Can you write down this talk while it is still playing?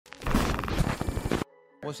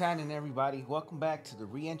What's happening, everybody? Welcome back to the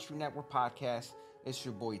Reentry Network podcast. It's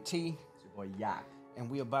your boy T. It's your boy Yak.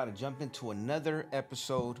 And we about to jump into another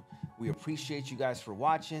episode. We appreciate you guys for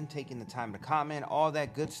watching, taking the time to comment, all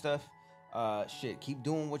that good stuff. Keep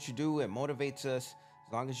doing what you do. It motivates us.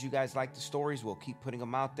 As long as you guys like the stories, we'll keep putting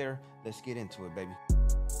them out there. Let's get into it, baby.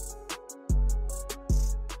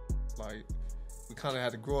 Like, we kind of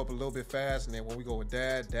had to grow up a little bit fast, and then when we go with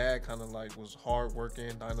dad kind of like was hard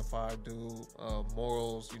working, 9 to 5 dude,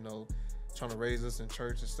 morals, trying to raise us in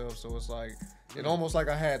church and stuff. So it's like, it almost like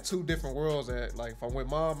I had two different worlds. That like, if I'm with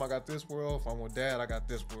mom, I got this world. If I'm with dad, I got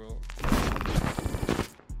this world.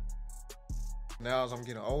 Now as I'm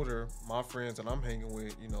getting older, my friends that I'm hanging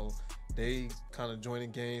with, they kind of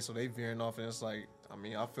joining gangs, so they veering off, and it's like,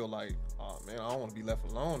 I feel like, oh man, I don't want to be left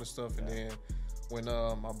alone and stuff. And then when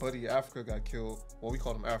my buddy Africa got killed, well, we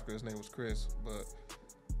called him Africa, his name was Chris, but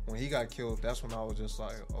when he got killed, that's when I was just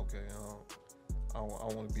like, okay, I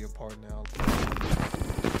want to be a part now.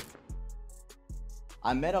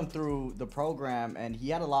 I met him through the program, and he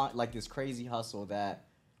had a lot, like this crazy hustle that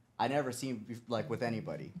I never seen like with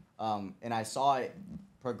anybody. And I saw it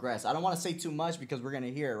progress. I don't want to say too much because we're going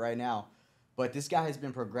to hear it right now, but this guy has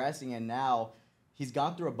been progressing, and now he's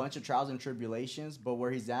gone through a bunch of trials and tribulations, but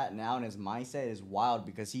where he's at now and his mindset is wild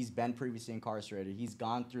because he's been previously incarcerated. He's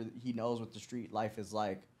gone through, he knows what the street life is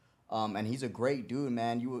like. And he's a great dude,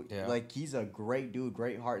 man. He's a great dude,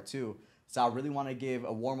 great heart too. So I really want to give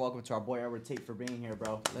a warm welcome to our boy Edward Tate for being here,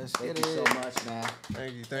 bro. Thank you so much, man.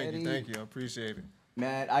 Thank you. I appreciate it.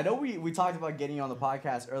 Man, I know we talked about getting you on the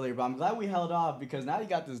podcast earlier, but I'm glad we held off because now you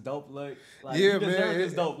got this dope look. Like, yeah, you man.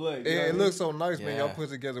 This dope look. It looks so nice, man. Y'all put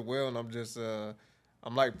it together well, and I'm just,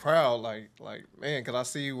 I'm like proud, like man, because I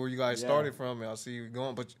see where you guys started from, and I see you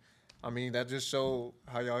going. But that just show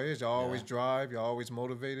how y'all is. Y'all always drive. Y'all always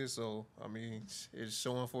motivated. So it's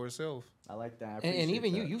showing for itself. I like that. And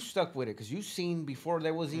even you stuck with it because you seen before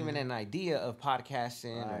there was even an idea of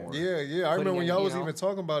podcasting. Right. Yeah. I remember when y'all was even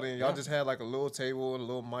talking about it, and y'all just had like a little table and a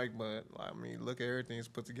little mic. But look at everything's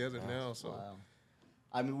put together now. So. Wow.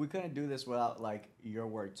 We couldn't do this without like your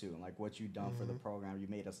work too, like what you've done for the program. You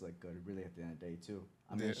made us look good, really, at the end of the day too.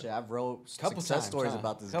 I've wrote success stories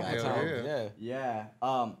about this guy. Yeah.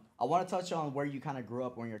 I want to touch on where you kind of grew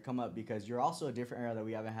up when you're come up because you're also a different era that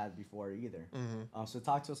we haven't had before either. So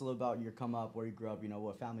talk to us a little about your come up, where you grew up,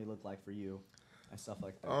 what family looked like for you, and stuff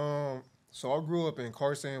like that. So I grew up in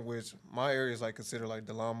Carson, which my area is like considered like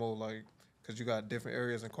Delamo, like because you got different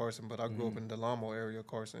areas in Carson, but I grew up in Delamo area of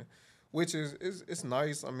Carson. Which is it's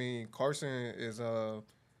nice. Carson is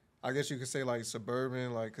I guess you could say like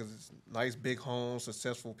suburban, like because it's nice big homes,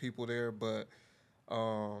 successful people there. But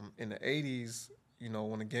in the '80s,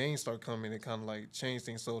 when the gangs start coming, it kind of like changed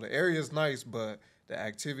things. So the area is nice, but the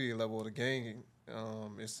activity level of the gang,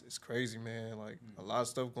 it's crazy, man. Like a lot of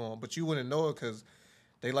stuff going on, but you wouldn't know it because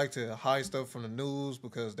they like to hide stuff from the news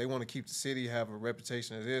because they want to keep the city, have a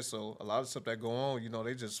reputation as this. So a lot of stuff that go on,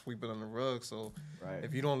 they just sweep it on the rug. So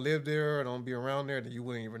if you don't live there or don't be around there, then you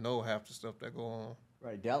wouldn't even know half the stuff that go on.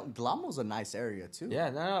 Right. Delamo's a nice area, too.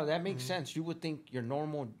 Yeah, no, that makes sense. You would think your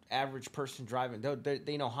normal average person driving,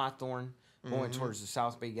 they know Hawthorne going towards the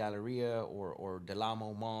South Bay Galleria or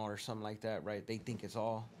Delamo Mall or something like that, right? They think it's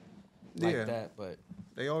all like that, but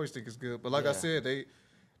they always think it's good. But like I said,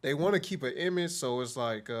 they want to keep an image, so it's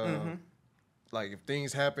like if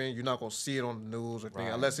things happen, you're not going to see it on the news or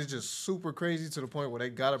things, unless it's just super crazy to the point where they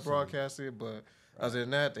got to broadcast it. But other than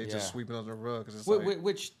that, they just sweep it under the rug. Cause it's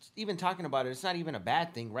which, even talking about it, it's not even a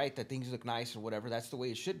bad thing, right? That things look nice or whatever. That's the way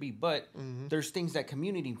it should be. But there's things that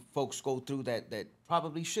community folks go through that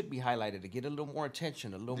probably should be highlighted to get a little more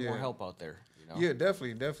attention, a little more help out there. Yeah,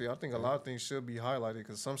 definitely. I think a lot of things should be highlighted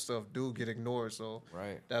because some stuff do get ignored. So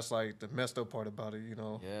that's like the messed up part about it,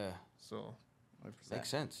 Yeah. So 100%. Makes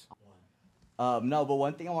sense. No, but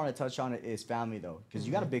one thing I want to touch on is family though, because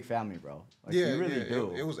you got a big family, bro. Like, you really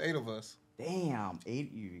do. It was 8 of us. Damn, 8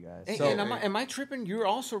 of you guys. Hey, and am I tripping? You're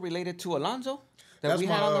also related to Alonzo? That's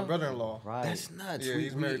my brother-in-law. Right. That's nuts. Yeah,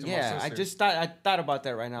 he's married to my sister. I thought about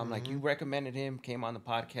that right now. I'm like, you recommended him, came on the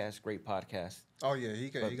podcast, great podcast. Oh yeah, he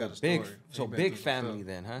got a story. Big family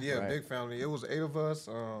then, huh? Yeah, big family. It was 8 of us.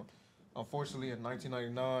 Unfortunately, in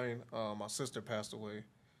 1999, my sister passed away.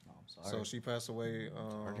 Oh, I'm sorry. So she passed away.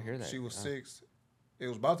 Hard to hear that. She was 6. It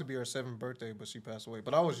was about to be her 7th birthday, but she passed away.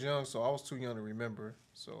 But I was young, so I was too young to remember.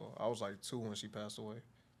 So I was like 2 when she passed away.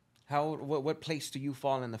 What place do you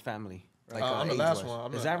fall in the family? Like, I'm the last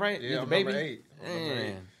one. Is that right? Yeah, You're I'm the baby? number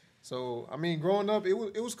 8. So, growing up, it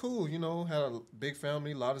was cool, had a big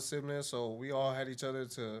family, a lot of siblings, so we all had each other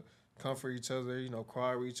to comfort each other,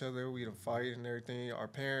 cry with each other, we'd fight and everything. Our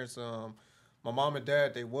parents, my mom and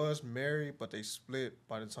dad, they was married, but they split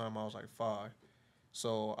by the time I was like 5.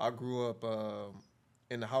 So I grew up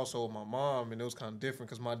in the household with my mom, and it was kind of different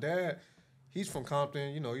because my dad, he's from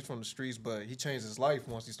Compton, he's from the streets, but he changed his life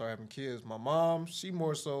once he started having kids. My mom, she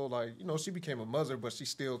more so like, she became a mother, but she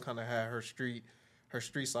still kind of had her street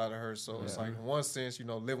side of her. So it's like in one sense,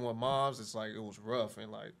 living with moms, it's like it was rough,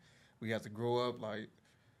 and like we had to grow up like.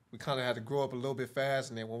 We kind of had to grow up a little bit fast,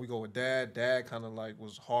 and then when we go with dad kind of like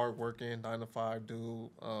was hardworking, 9 to 5 dude,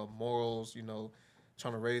 morals,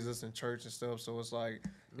 trying to raise us in church and stuff. So it's like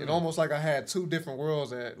it almost like I had 2 different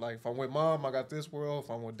worlds. That like if I'm with mom, I got this world.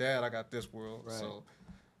 If I'm with dad, I got this world. Right. So,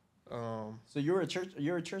 so you're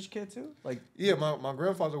a church kid too? Like yeah, my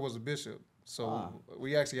grandfather was a bishop, so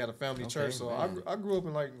we actually had a family church. So I grew up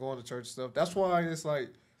in like going to church and stuff. That's why it's like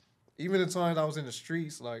even the times I was in the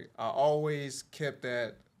streets, like I always kept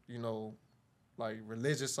that. Like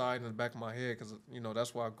religious side in the back of my head because,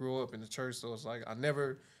 that's why I grew up in the church. So it's like I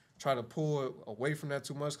never try to pull away from that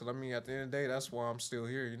too much because, at the end of the day, that's why I'm still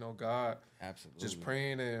here. God, absolutely, just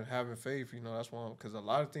praying and having faith, that's why because a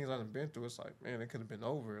lot of things I've been through, it's like, man, it could have been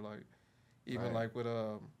over. Like, even like with,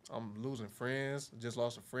 I'm losing friends, just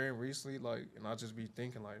lost a friend recently, like, and I just be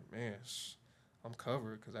thinking like, man, I'm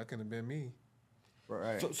covered because that couldn't have been me.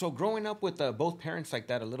 Right. So growing up with both parents like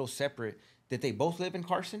that, a little separate, did they both live in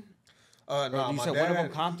Carson? No, you said one of them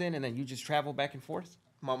Compton, and then you just travel back and forth?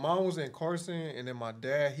 My mom was in Carson, and then my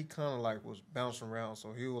dad, he kind of like was bouncing around.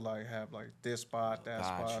 So he would like have like this spot, that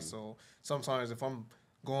spot. So sometimes if I'm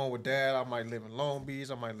going with dad, I might live in Long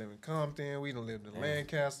Beach, I might live in Compton. We done lived in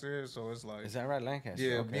Lancaster. So it's like... Is that right, Lancaster?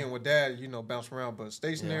 Yeah, okay. Being with dad, bounce around. But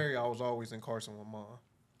stationary, I was always in Carson with mom.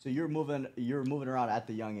 So you were moving around at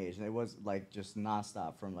the young age, and it was like just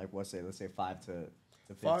nonstop from like let's say 5 to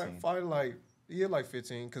 15. Five like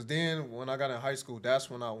 15. Because then when I got in high school, that's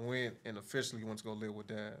when I went and officially went to go live with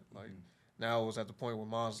dad. Like now it was at the point where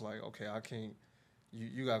mom's like, okay, I can't.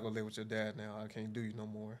 You gotta go live with your dad now. I can't do you no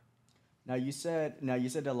more. Now you said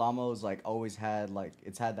Del Amo's like always had like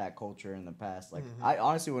it's had that culture in the past. Like I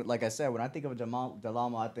honestly, like I said, when I think of Del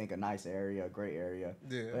Amo, I think a nice area, a great area.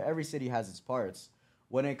 Yeah. But every city has its parts.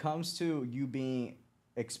 When it comes to you being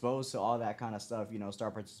exposed to all that kind of stuff,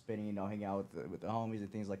 start participating, hanging out with the homies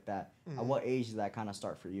and things like that, at what age did that kind of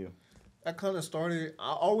start for you? That kind of started,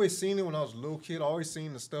 I always seen it when I was a little kid. I always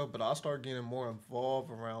seen the stuff, but I started getting more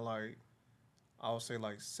involved around like, I would say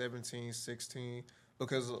like 17, 16.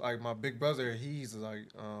 Because like my big brother, he's like,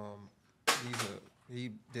 he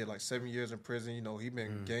did like 7 years in prison. He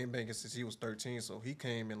been gang banging since he was 13. So he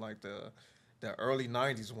came in like the early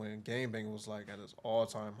 90s when gangbanging was like at its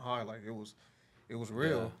all-time high. Like it was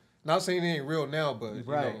real. Yeah. Not saying it ain't real now, but you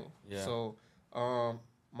know. Yeah. So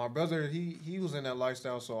my brother, he was in that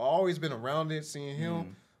lifestyle, so I always been around it, seeing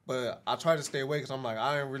him. But I try to stay away because I'm like,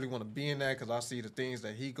 I didn't really want to be in that because I see the things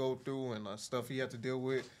that he go through and stuff he had to deal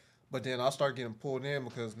with. But then I start getting pulled in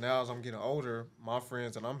because now as I'm getting older, my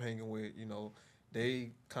friends that I'm hanging with,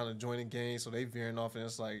 they kind of joining gangs, so they veering off, and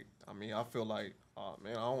it's like, I feel like, oh,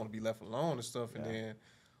 man, I don't want to be left alone and stuff. And then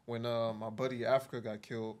when my buddy Africa got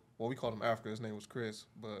killed, well, we called him Africa, his name was Chris,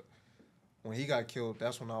 but when he got killed,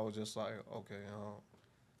 that's when I was just like, okay,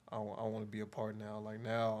 I want to be a part now. Like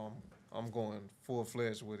now I'm going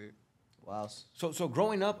full-fledged with it. Wow. So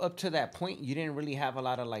growing up to that point, you didn't really have a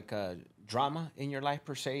lot of like drama in your life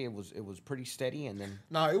per se. It was pretty steady, and then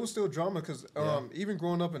it was still drama because even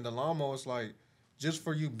growing up in Del Amo, it's like just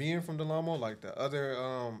for you being from Del Amo, like the other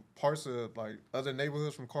parts of like other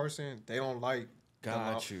neighborhoods from Carson, they don't like.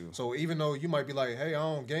 Got you. So even though you might be like, hey, I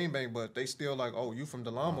don't gangbang, but they still like, oh, you from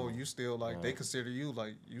Del Amo, you still like they consider you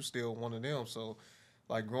like you still one of them. So.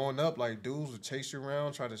 Like growing up, like dudes would chase you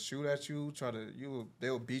around, try to shoot at you,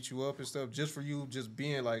 they'll beat you up and stuff just for you just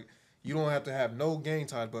being like, you don't have to have no gang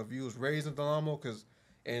ties, but if you was raised in Del Amo,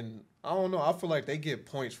 and I don't know, I feel like they get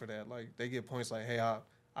points for that. Like they get points like, hey,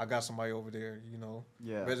 I got somebody over there,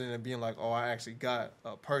 rather than being like, oh, I actually got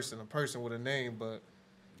a person with a name, but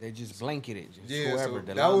they just blanket it. Whoever.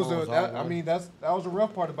 So that was the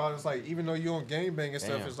rough part about it. It's like even though you on gangbang and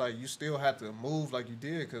stuff, it's like you still have to move like you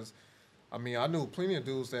did because. I knew plenty of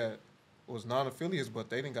dudes that was non-affiliates, but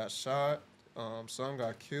they didn't got shot. Some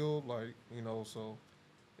got killed, so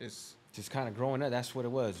it's... Just kind of growing up, that's what it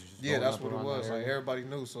was. That's what it was. Like, everybody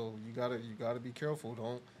knew, so you gotta be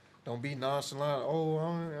careful. Don't be nonchalant. Oh,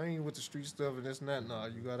 I ain't with the street stuff and this and that. Nah,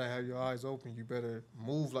 you gotta have your eyes open. You better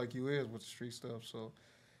move like you is with the street stuff, so...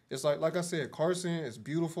 It's like I said, Carson is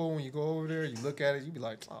beautiful when you go over there. You look at it, you be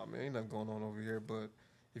like, oh, man, ain't nothing going on over here, but...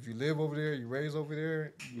 if you live over there, you raise over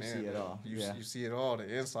there, You see it all. You see it all.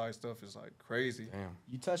 The inside stuff is like crazy. Damn.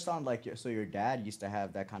 You touched on like so your dad used to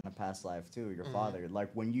have that kind of past life too. Your father, like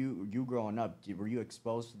when you growing up, were you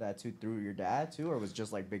exposed to that too through your dad too, or was it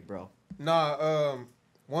just like big bro? Nah,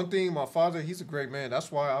 one thing, my father, he's a great man. That's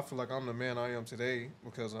why I feel like I'm the man I am today,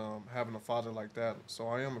 because having a father like that. So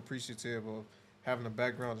I am appreciative of having a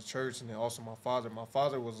background in church, and then also my father. My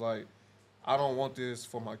father was like, I don't want this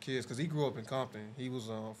for my kids, because he grew up in Compton. He was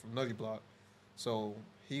from Nutty Block, so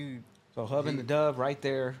So Hub and the Dove right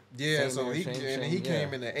there. yeah. Same So era, he same, and same, he yeah.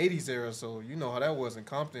 came in the '80s era, so you know how that was in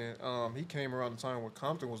Compton. He came around the time where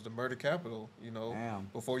Compton was the murder capital. You know, Damn.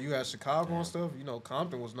 before you had Chicago Damn. and stuff. You know,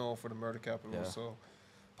 Compton was known for the murder capital. Yeah. So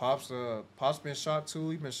Pop's been shot too.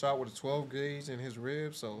 He been shot with a 12 gauge in his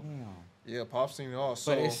rib. So Damn. yeah, Pop's seen it all.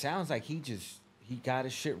 So But it sounds like he got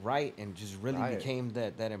his shit right and just really Right. became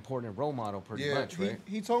that important role model pretty yeah, much, right?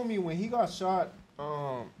 he told me when he got shot,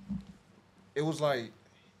 it was like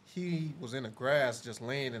he was in the grass just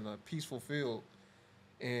laying in a peaceful field.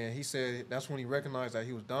 And he said that's when he recognized that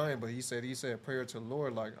he was dying. But he said a prayer to the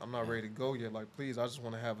Lord, like, I'm not ready to go yet. Like, please, I just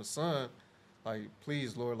want to have a son. Like,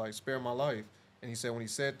 please, Lord, like, spare my life. And he said when he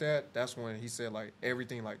said that, that's when he said, like,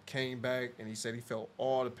 everything, like, came back. And he said he felt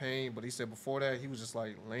all the pain. But he said before that, he was just,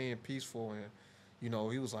 like, laying peaceful. And, you know,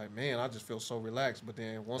 he was like, man, I just feel so relaxed. But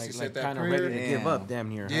then once he said that kind of prayer. ready to give up, Damn. damn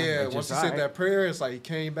near. huh? Yeah, Like, once he just, said alright. that prayer, it's like he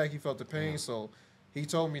came back, he felt the pain. So he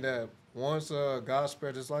told me that once God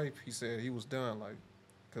spared his life, he said he was done. Like,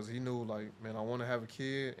 because he knew, like, man, I want to have a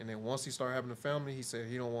kid. And then once he started having a family, he said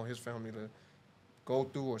he don't want his family to go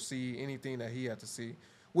through or see anything that he had to see.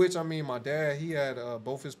 Which, I mean, my dad, he had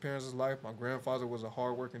both his parents' life. My grandfather was a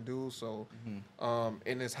hardworking dude. So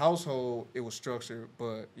in his household, it was structured.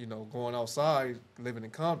 But, you know, going outside, living in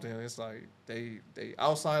Compton, it's like they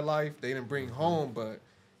outside life, they didn't bring home. But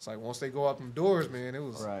it's like once they go out them doors, man, it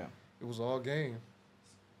was Right. it was all game.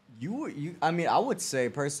 I mean, I would say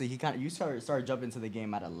personally, you started jumping into the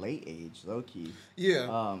game at a late age, low key.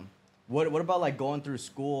 Yeah. What about like going through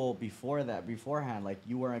school beforehand? Like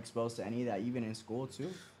you weren't exposed to any of that even in school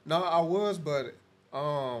too? No, I was, but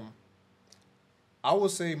I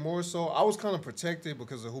would say more so I was kind of protected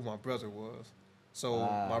because of who my brother was. So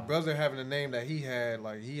my brother having the name that he had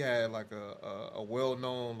like a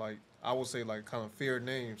well-known, like, I would say, like, kind of feared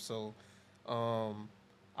name. So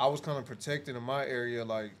I was kind of protected in my area.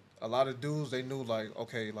 Like, a lot of dudes, they knew, like,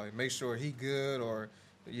 okay, like, make sure he good, or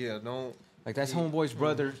don't. Like, that's homeboy's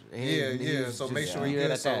brother. Yeah. So make sure he good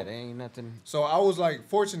good. at So that. Ain't nothing. So I was like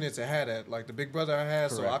fortunate to have that, like the big brother I had.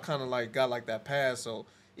 So I Correct. kind of like got like that pass. So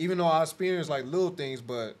even though I experienced like little things,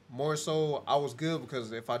 but more so I was good,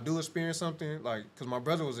 because if I do experience something, like, because my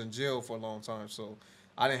brother was in jail for a long time, so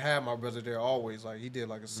I didn't have my brother there always. Like, he did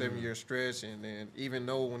like a 7-year stretch, and then even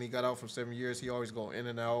though when he got out from 7 years, he always go in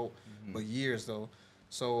and out, but years though.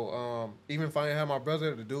 So even if I didn't have my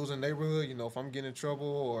brother, the dudes in the neighborhood, you know, if I'm getting in trouble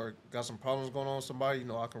or got some problems going on with somebody, you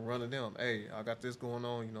know, I can run to them. Hey, I got this going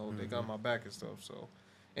on. You know, they got my back and stuff. So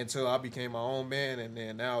until I became my own man, and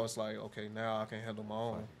then now it's like, okay, now I can handle my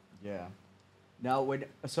own. Yeah. Now,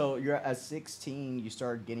 so you're at 16, you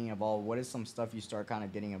start getting involved. What is some stuff you start kind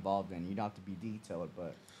of getting involved in? You don't have to be detailed,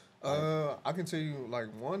 but. I can tell you, like,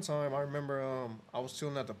 one time I remember I was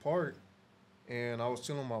chilling at the park, and I was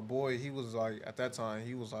chilling with my boy. He was like, at that time,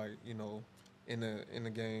 he was like, you know, in the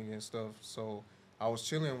gang and stuff. So I was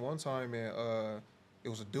chilling one time, and it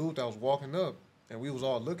was a dude that was walking up, and we was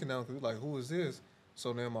all looking down, because we like, who is this?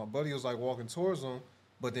 So then my buddy was like walking towards him,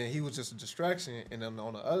 but then he was just a distraction. And then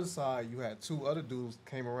on the other side, you had two other dudes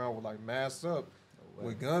came around with like masked up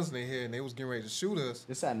with guns in their head, and they was getting ready to shoot us.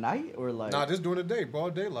 This at night or like? Nah, this during the day,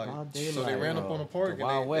 broad daylight. Broad So they daylight, ran up bro. on the park, The and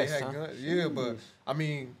Wild they West, had huh? guns. Yeah, but I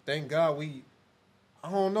mean, thank God I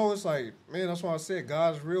don't know. It's like, man, that's why I said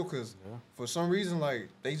God's real, because for some reason, like,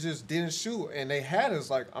 they just didn't shoot, and they had us.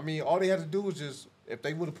 Like, I mean, all they had to do was just, if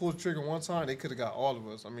they would have pulled the trigger one time, they could have got all of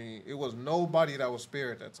us. I mean, it was nobody that was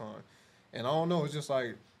spared at that time. And I don't know. It's just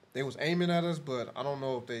like they was aiming at us, but I don't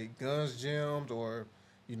know if they guns jammed, or,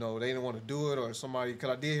 you know, they didn't want to do it, or somebody, because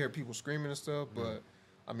I did hear people screaming and stuff, but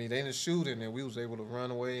I mean, they didn't shoot, and then we was able to run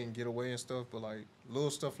away and get away and stuff. But like little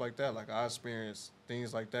stuff like that, like I experienced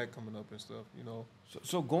things like that coming up and stuff, you know.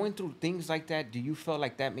 So going through things like that, do you feel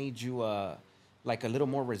like that made you like a little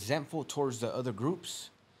more resentful towards the other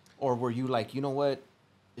groups, or were you like, you know what,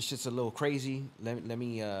 it's just a little crazy. Let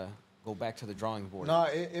me go back to the drawing board. Nah,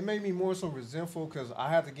 it made me more so resentful, because I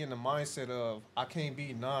had to get in the mindset of I can't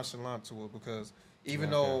be nonchalant to it, because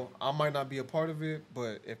even though I might not be a part of it,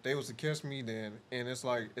 but if they was to catch me, then, and it's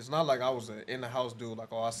like, it's not like I was a in the house dude, like,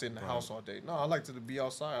 oh, I sit in the house all day. No, I like to be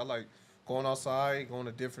outside. I like going outside, going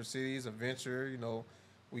to different cities, adventure, you know,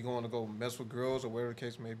 we going to go mess with girls or whatever the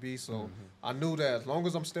case may be. So I knew that as long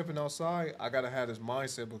as I'm stepping outside, I gotta have this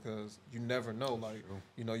mindset because you never know. Like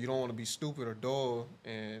you know, you don't want to be stupid or dull,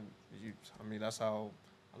 and I mean that's how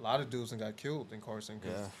a lot of dudes got killed in Carson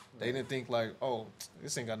because they didn't think like, oh,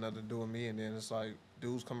 this ain't got nothing to do with me, and then it's like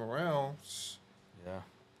dudes come around. Yeah,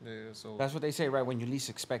 so that's what they say, right? When you least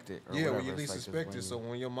expect it. Or whatever. when you least expect it. So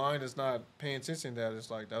when your mind is not paying attention to that, it's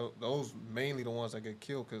like those mainly the ones that get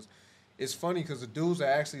killed. Because it's funny because the dudes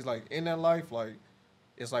that actually like in that life, like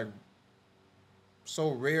it's like so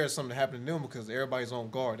rare something to happen to them because everybody's on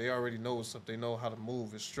guard. They already know what's up. They know how to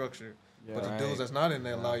move. It's structured. Yeah. But the dudes that's not in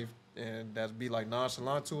that life and that be like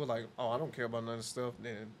nonchalant to it, like, oh, I don't care about none of this stuff,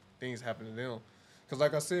 then things happen to them. Because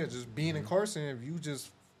like I said, just being in Carson, if you just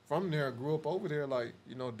from there, grew up over there, like,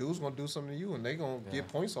 you know, dudes gonna do something to you and they gonna get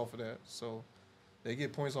points off of that. So they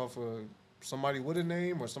get points off of somebody with a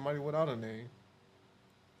name or somebody without a name.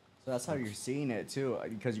 So that's how you're seeing it too,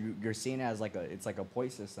 because you're seeing it as it's like a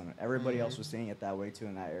point system. Everybody else was seeing it that way too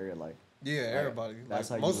in that area, like. Yeah, everybody.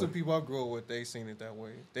 That's like how most of the people I grew up with, they seen it that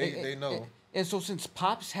way. They know. And so since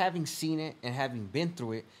Pops having seen it and having been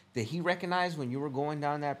through it, did he recognize when you were going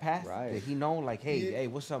down that path? Right. Did he know, like, hey,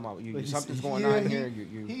 what's up? Something's going on here.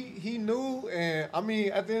 He knew, and I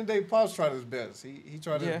mean, at the end of the day, Pops tried his best. He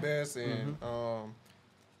tried his best, and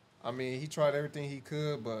I mean, he tried everything he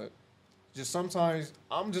could, but just sometimes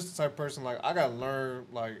I'm just the type of person, like, I gotta learn,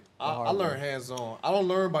 like, I learn hands on. I don't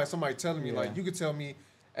learn by somebody telling me, like, you could tell me,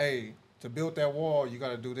 hey, to build that wall, you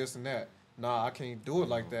gotta do this and that. Nah, I can't do it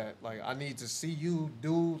like that. Like, I need to see you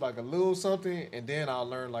do like a little something, and then I'll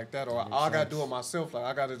learn like that. Or I gotta do it myself. Like,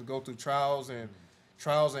 I gotta go through trials and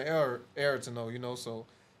error to know, you know. So,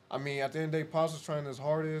 I mean, at the end of the day, Pops was trying his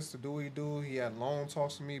hardest to do what he do. He had long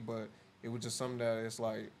talks with me, but it was just something that it's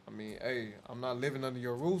like, I mean, hey, I'm not living under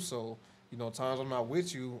your roof, so you know, times I'm not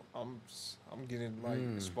with you, I'm getting like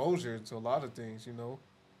exposure to a lot of things, you know.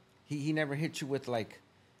 He never hit you with like,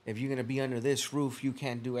 if you're gonna be under this roof, you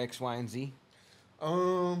can't do X, Y, and Z.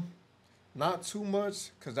 Not too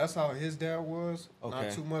much, cause that's how his dad was. Okay.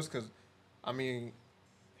 Not too much, cause I mean,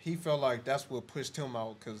 he felt like that's what pushed him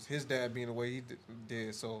out, cause his dad being the way he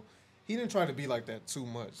did. So he didn't try to be like that too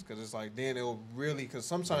much, cause it's like then it'll really, cause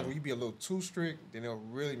sometimes when you be a little too strict, then it'll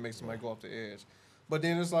really make somebody go off the edge. But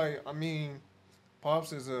then it's like, I mean,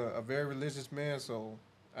 Pops is a very religious man, so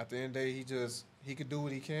at the end of the day, he could do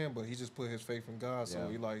what he can, but he just put his faith in God. So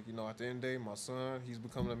he like, you know, at the end of the day, my son, he's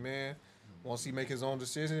becoming a man. Once he make his own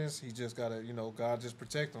decisions, he just gotta, you know, God just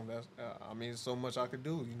protect him. That's, I mean, so much I could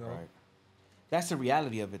do, you know. Right. That's the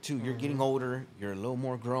reality of it too. You're getting older. You're a little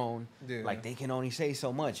more grown. Yeah. Like they can only say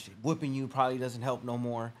so much. Whipping you probably doesn't help no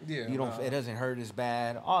more. Yeah. You don't. It doesn't hurt as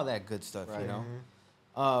bad. All that good stuff. Right. You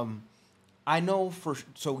know. I know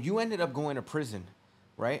so you ended up going to prison,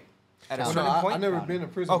 right? At a certain point. I never been to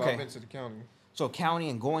prison. But I've been to the county. So county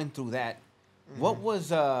and going through that, what was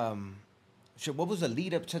the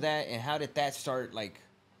lead up to that, and how did that start? Like,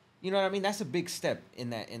 you know what I mean? That's a big step in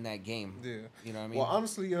that game. Yeah. You know what I mean? Well,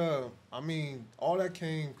 honestly, I mean, all that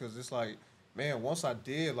came because it's like, man, once I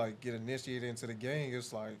did like get initiated into the gang,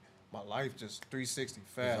 it's like my life just 360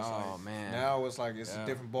 fast. Oh like, man. Now it's like it's a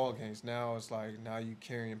different ball games. Now it's like now you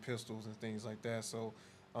carrying pistols and things like that. So,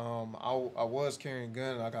 I was carrying a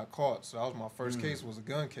gun and I got caught. So that was my first case, was a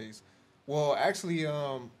gun case. Well, actually,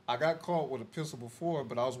 I got caught with a pistol before,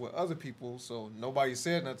 but I was with other people, so nobody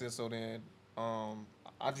said nothing. So then,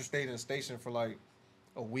 I just stayed in the station for like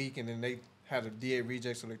a week, and then they had a DA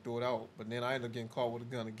reject, so they threw it out. But then I ended up getting caught with a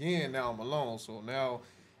gun again. Now I'm alone, so now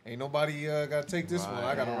ain't nobody got to take this one.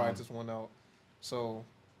 I got to ride this one out. So,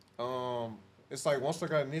 it's like once I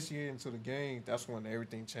got initiated into the gang, that's when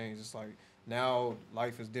everything changed. It's like now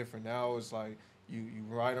life is different. Now it's like you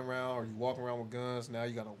ride around or you walk around with guns. Now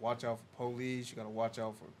you got to watch out for police. You got to watch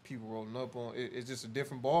out for people rolling up on. It's just a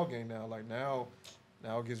different ball game now. Like now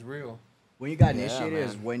it gets real. When you got initiated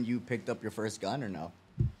is when you picked up your first gun, or no?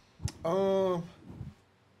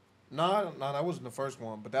 Nah, that wasn't the first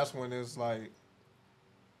one. But that's when it's like,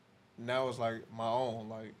 now it's like my own.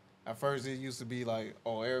 Like at first it used to be like,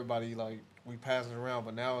 oh, everybody like we passing around,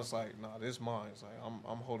 but now it's like, nah, this mine. It's like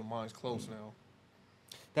I'm holding mine close now.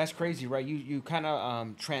 That's crazy, right? You kind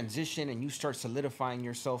of transition and you start solidifying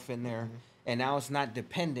yourself in there, and now it's not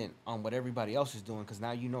dependent on what everybody else is doing, because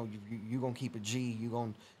now you know you're going to keep a G, you're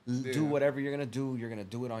going to do whatever you're going to do, you're going to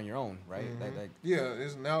do it on your own, right?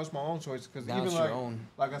 Now it's my own choice, because even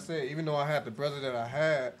like I said, even though I had the brother that I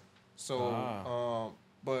had, so,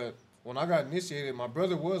 but when I got initiated, my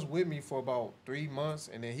brother was with me for about 3 months,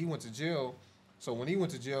 and then he went to jail. So when he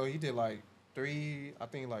went to jail, he did like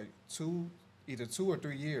either 2 or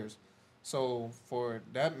 3 years. So for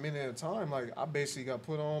that minute of time, like I basically got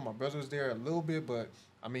put on. My brother was there a little bit, but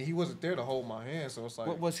I mean he wasn't there to hold my hand. So it's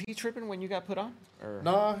like, Was he tripping when you got put on? Or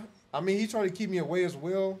nah. I mean he tried to keep me away as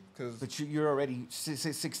well, cause but you're already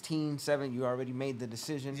 16, 7. You already made the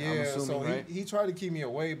decision. I'm yeah. assuming, So right? he tried to keep me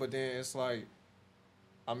away, but then it's like,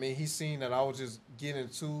 I mean he seen that I was just getting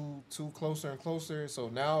too closer and closer. So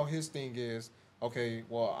now his thing is, okay,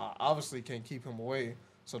 well I obviously can't keep him away.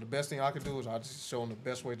 So the best thing I could do is I just show him the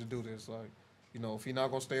best way to do this. Like, you know, if he not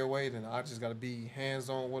gonna stay away, then I just gotta be hands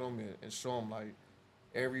on with him and show him like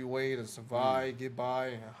every way to survive, get by,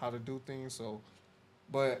 and how to do things. So,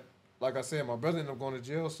 but like I said, my brother ended up going to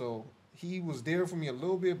jail, so he was there for me a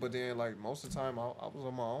little bit. But then, like most of the time, I was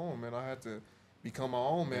on my own, man. I had to become my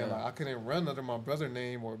own man. Yeah. Like I couldn't run under my brother's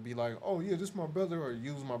name or be like, oh yeah, this is my brother, or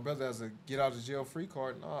use my brother as a get out of jail free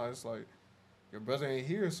card. Nah, it's like your brother ain't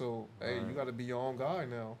here, so hey, you got to be your own guy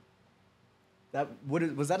now.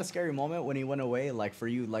 Was that a scary moment when he went away? Like for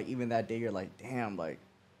you, like even that day, you're like, damn, like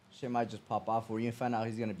shit might just pop off. Where you find out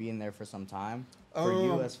he's gonna be in there for some time. For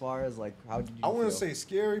you, as far as like, how did you? I wouldn't feel? say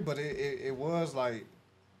scary, but it was like,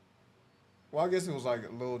 well, I guess it was like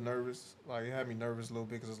a little nervous. Like it had me nervous a little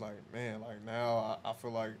bit because it's like, man, like now I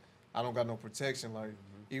feel like I don't got no protection. Like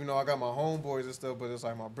even though I got my homeboys and stuff, but it's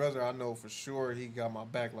like my brother, I know for sure he got my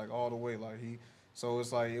back like all the way. Like he. So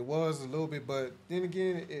it's like it was a little bit, but then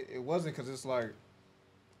again, it wasn't because it's like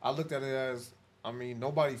I looked at it as, I mean,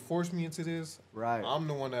 nobody forced me into this. Right. I'm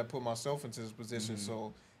the one that put myself into this position.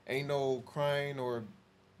 So ain't no crying or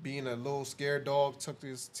being a little scared dog, tuck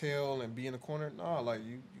his tail and be in the corner. Nah, like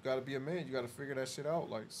you got to be a man. You got to figure that shit out.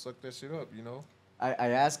 Like suck that shit up, you know? I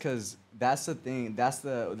ask because that's the thing. That's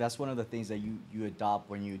one of the things that you adopt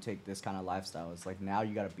when you take this kind of lifestyle. It's like now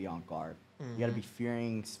you got to be on guard. You got to be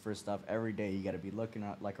fearing for stuff every day. You got to be looking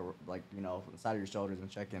at like you know, inside of your shoulders and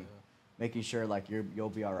checking, making sure like you'll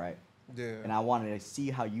be all right. Yeah. And I wanted to see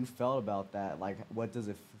how you felt about that. Like, what does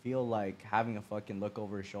it feel like having a fucking look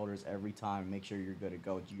over your shoulders every time, make sure you're good to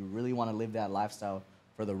go? Do you really want to live that lifestyle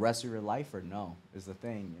for the rest of your life, or no? Is the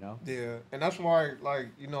thing, you know? Yeah, and that's why, like,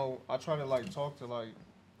 you know, I try to like talk to like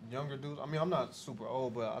younger dudes. I mean, I'm not super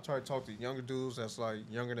old, but I try to talk to younger dudes that's like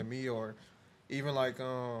younger than me, or even like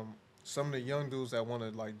some of the young dudes that want to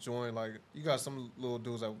like join. Like, you got some little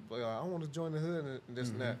dudes that like, I want to join the hood and this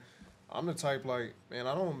and that. I'm the type like, man,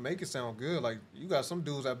 I don't make it sound good. Like, you got some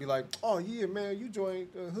dudes that be like, oh yeah, man, you join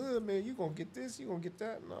the hood, man, you gonna get this, you gonna get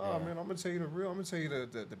that. Nah, man, I'm gonna tell you the real. I'm gonna tell you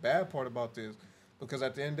the bad part about this. Because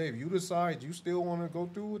at the end of the day, if you decide you still want to go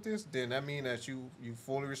through with this, then that means that you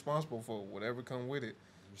fully responsible for whatever come with it.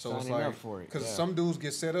 So it's like, because some dudes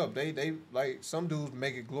get set up. They like, some dudes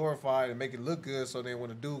make it glorified and make it look good. So then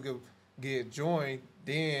when a dude get joined,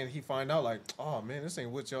 then he find out like, oh man, this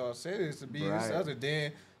ain't what y'all said it is to be. This other.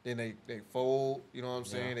 Then they fold. You know what I'm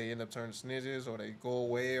saying? They end up turning snitches, or they go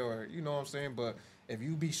away, or you know what I'm saying. But if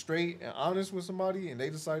you be straight and honest with somebody and they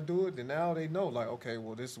decide to do it, then now they know, like, okay,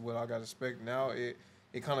 well, this is what I got to expect. Now it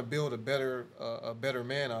kind of build a better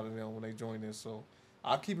man out of them when they join this. So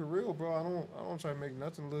I keep it real, bro. I don't try to make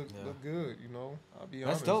nothing look good, you know. I'll be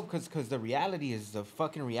honest. That's dope, because the reality is the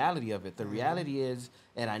fucking reality of it. The reality is,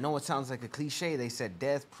 and I know it sounds like a cliche, they said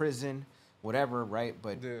death, prison, whatever, right?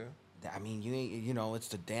 But I mean, you know, it's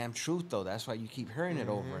the damn truth, though. That's why you keep hearing it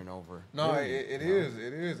over and over. No, really, it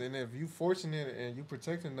is. And if you fortunate and you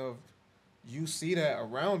protecting of, you see that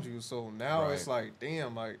around you. So now it's like,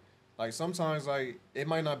 damn, like sometimes like it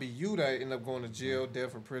might not be you that end up going to jail,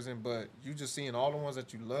 death, or prison, but you just seeing all the ones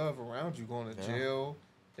that you love around you going to jail,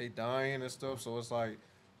 they dying and stuff. So it's like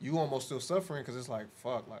you almost still suffering because it's like,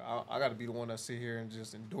 fuck, like I got to be the one that sit here and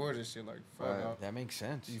just endure this shit. Like, fuck, that makes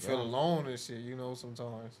sense. You feel alone and shit, you know,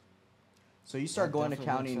 sometimes. So you start going to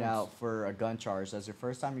county now for a gun charge. That's your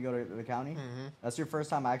first time you go to the county? That's your first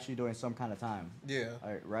time actually doing some kind of time? Yeah.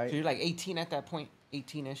 Right? So you're like 18 at that point?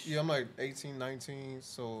 18-ish? Yeah, I'm like 18, 19.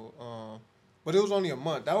 So, but it was only a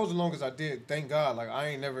month. That was the longest I did. Thank God. Like, I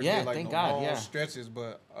ain't never did like long stretches.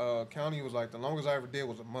 But county was like the longest I ever did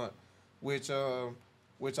was a month, which I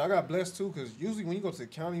got blessed too. Because usually when you go to the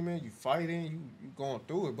county, man, you fighting, you going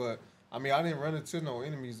through it. But I mean, I didn't run into no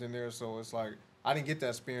enemies in there, so it's like I didn't get that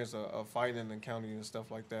experience of fighting in the county and stuff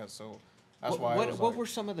like that. So that's why. What were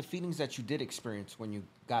some of the feelings that you did experience when you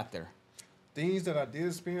got there? Things that I did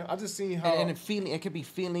experience, I just seen how. And it could be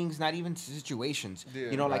feelings, not even situations. Yeah,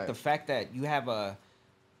 you know, like the fact that you have a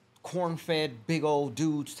corn-fed big old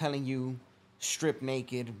dudes telling you strip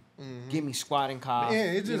naked, give me squatting cops.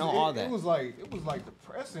 Yeah, it just, you know, all that. It was like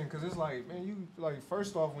depressing because it's like, man, you like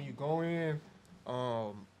first off when you go in,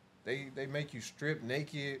 they make you strip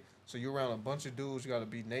naked. So you're around a bunch of dudes. You got to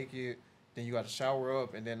be naked. then you got to shower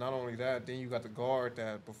up, and then not only that, then you got the guard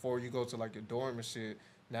that before you go to like your dorm and shit,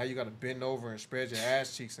 now you got to bend over and spread your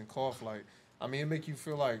ass cheeks and cough. Like, I mean, it make you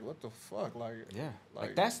feel like, what the fuck? Like, yeah,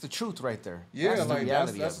 like that's the truth right there. Yeah, that's like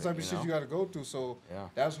that's the type of you shit know? you got to go through. So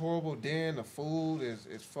that's horrible. Then the food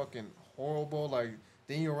is fucking horrible. Like,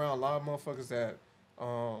 then you're around a lot of motherfuckers that,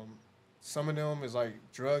 some of them is like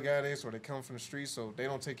drug addicts or they come from the streets, so they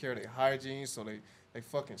don't take care of their hygiene, so they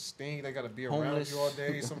fucking stink. They got to be around you all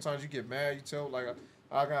day. Sometimes you get mad. You tell, like,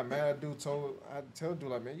 I got mad. I had to tell dude,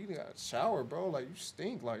 like, man, you got to shower, bro. Like, you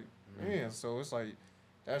stink. Like, man. So it's like,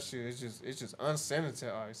 that shit is just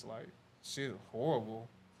unsanitized. Like, shit horrible.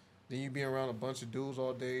 Then you be around a bunch of dudes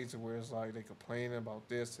all day to where it's like they complaining about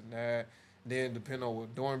this and that. Then depending on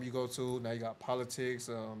what dorm you go to, now you got politics.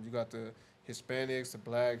 You got the Hispanics, the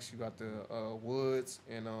blacks. You got the Woods,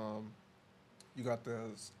 and you got the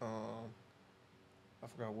I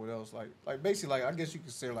forgot what else. Like basically, like, I guess you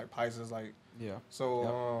could say like Pisces. Like, yeah.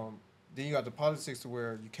 So then you got the politics to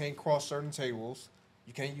where you can't cross certain tables.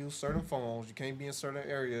 You can't use certain phones. You can't be in certain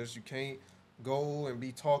areas. You can't go and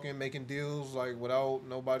be talking, making deals, like, without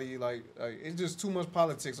nobody, like it's just too much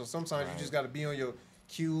politics. So sometimes you just got to be on your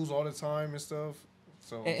cues all the time and stuff.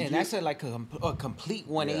 So and that's a complete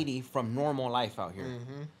 180 from normal life out here.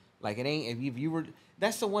 Mm-hmm. Like, it ain't, if you were,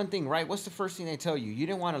 that's the one thing, right? What's the first thing they tell you? You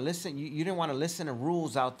didn't want to listen. You didn't want to listen to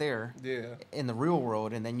rules out there. Yeah. In the real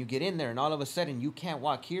world, and then you get in there, and all of a sudden you can't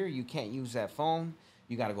walk here. You can't use that phone.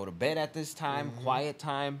 You got to go to bed at this time, quiet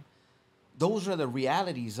time. Those are the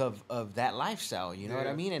realities of that lifestyle. You know what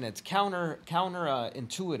I mean? And it's counter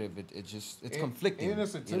intuitive. It's conflicting. And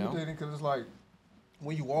it's intimidating because it's like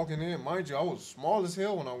when you walking in, mind you, I was small as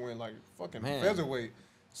hell when I went, like fucking featherweight.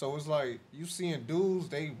 So it's like you seeing dudes,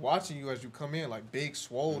 they watching you as you come in, like big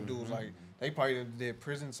swole dudes. Like they probably did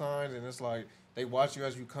prison times, and it's like they watch you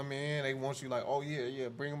as you come in. They want you like, oh yeah,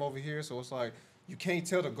 bring them over here. So it's like you can't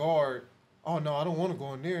tell the guard, oh no, I don't want to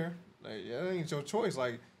go in there. Like, that ain't your choice.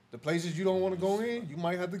 Like, the places you don't want to go in, you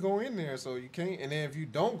might have to go in there. So you can't. And then if you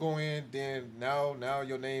don't go in, then now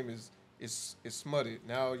your name is smutted.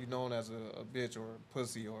 Now you're known as a bitch or a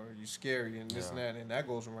pussy or you scary and this and that. And that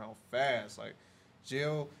goes around fast. Like,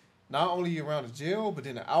 jail, not only around the jail, but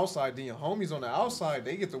then the outside, then your homies on the outside,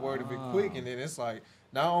 they get the word of it quick. And then it's like,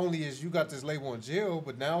 not only is you got this label in jail,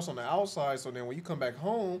 but now it's on the outside. So then when you come back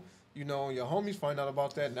home, you know, your homies find out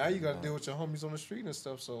about that. Now you got to deal with your homies on the street and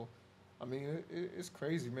stuff. So, I mean, it's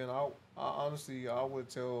crazy, man. I honestly, I would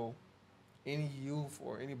tell any youth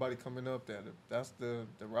or anybody coming up that if that's the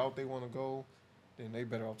route they want to go, then they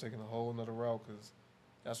better off taking a whole nother route, because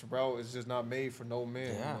that's a route is just not made for no man.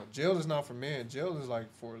 Yeah. You know, jail is not for men. Jail is like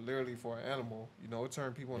literally for an animal. You know, it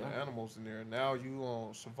turned people into animals in there. Now you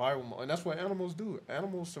on survival mode. And that's what animals do.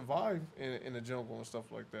 Animals survive in the jungle and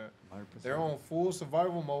stuff like that. 100%. They're on full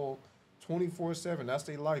survival mode 24/7. That's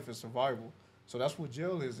their life, is survival. So that's what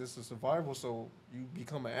jail is. It's a survival. So you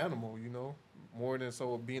become an animal, you know, more than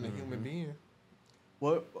so being a human being.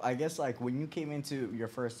 Well, I guess, like, when you came into your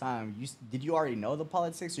first time, did you already know the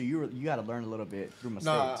politics, or you had to learn a little bit through mistakes?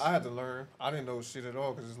 Nah, I had to learn. I didn't know shit at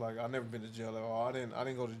all, because it's like I never been to jail at all. I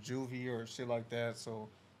didn't go to juvie or shit like that. So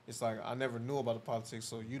it's like I never knew about the politics.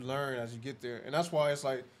 So you learn as you get there, and that's why it's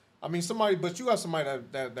like, I mean, but you got somebody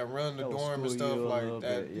that run the dorm and stuff like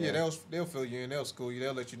that. Bit, yeah, they'll fill you in, they'll school you,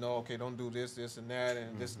 they'll let you know, okay, don't do this and that,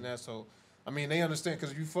 and this and that. So I mean, they understand,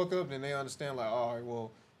 because if you fuck up, then they understand, like, all right,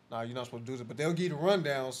 well, nah, you're not supposed to do this. But they'll give you the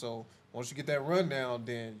rundown. So once you get that rundown,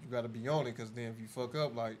 then you got to be on it. Because then if you fuck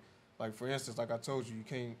up, like for instance, like I told you, you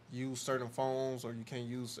can't use certain phones, or you can't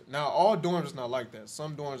use. Now, all dorms is not like that.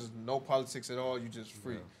 Some dorms is no politics at all. You just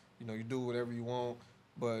free. Yeah. You know, you do whatever you want.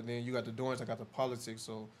 But then you got the dorms that got the politics.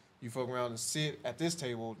 So you fuck around and sit at this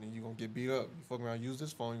table, then you're going to get beat up. You fuck around and use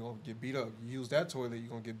this phone, you're going to get beat up. You use that toilet, you're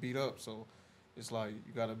going to get beat up. So it's like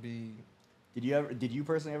you got to be. Did you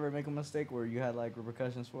personally ever make a mistake where you had, like,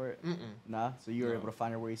 repercussions for it? Mm-mm. Nah? So you were able to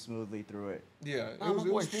find your way smoothly through it? Yeah.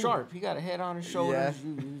 It was sharp. He got a head on his shoulders.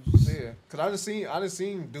 Yeah. Because I just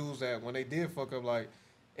seen dudes that when they did fuck up, like,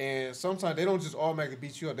 and sometimes they don't just automatically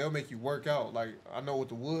beat you up. They'll make you work out. Like, I know with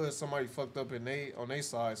the Woods, somebody fucked up on their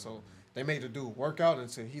side, so they made the dude work out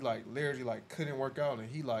until he, like, literally, like, couldn't work out. And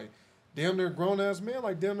he, like, damn near grown-ass man,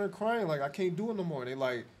 like, damn near crying. Like, I can't do it no more. And they,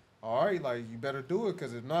 like, all right, like, you better do it,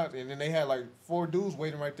 because if not, and then they had like 4 dudes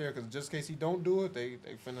waiting right there, because just in case he don't do it, they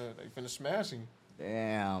finna smash him.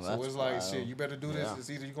 Damn. So it's like, shit, you better do this.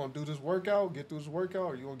 It's either you gonna do this workout, get through this workout,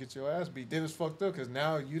 or you gonna get your ass beat. Then it's fucked up, because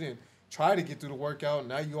now you didn't try to get through the workout.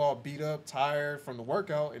 Now you all beat up, tired from the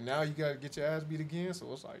workout, and now you gotta get your ass beat again.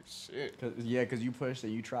 So it's like, shit. Because you pushed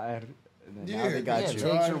and you tried. And then Yeah, now they got Yeah,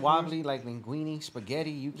 you. legs are Right. wobbly like linguine,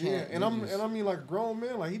 spaghetti. You Yeah, can't. and I mean like a grown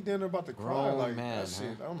man, like he down there about to cry, Grown like man, that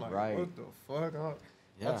shit. huh? I'm like, Right. what the fuck?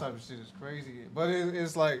 Yeah. That type of shit is crazy. But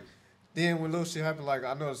it's like, then when little shit happen, like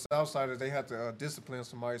I know the Southsiders, they have to discipline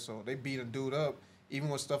somebody, so they beat a dude up, even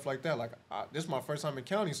with stuff like that. Like this is my first time in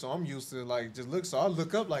county, so I'm used to like just look. So I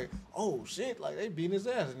look up like, oh shit, like they beating his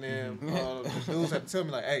ass, and then the dudes have to tell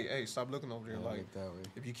me like, hey, stop looking over there. Yeah, Like that way.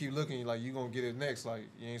 if you keep looking, like you gonna get it next. Like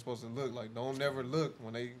you ain't supposed to look. Like don't never look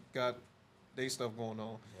when they got they stuff going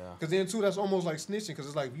on. Yeah. Cause then too, that's almost like snitching. Cause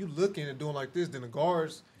it's like if you looking and doing like this, then the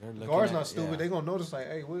guards They're not at- stupid. yeah. They gonna notice like,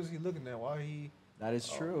 hey, what is he looking at? Why he? That is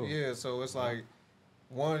true. Yeah. So it's like,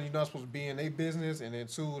 one, you're not supposed to be in their business, and then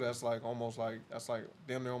two, that's like almost like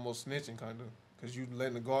damn near almost snitching kind of. Cause you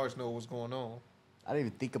letting the guards know what's going on. I didn't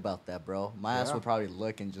even think about that, bro. My ass Yeah. would probably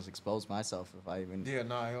look and just expose myself if I even. Yeah.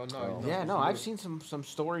 Nah. Hell no. Oh. You're not Yeah, supposed no, to I've look. seen some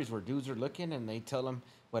stories where dudes are looking and they tell them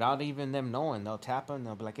without even them knowing, they'll tap them.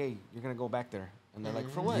 They'll be like, "Hey, you're gonna go back there," and they're like,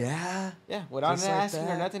 "For what?" Yeah. Yeah, without Just like asking or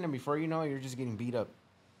that. nothing, and before you know it, you're just getting beat up.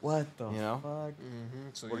 What the You know? fuck?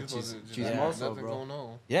 So Or you're supposed to cheese- just cheese have mozo, nothing bro. going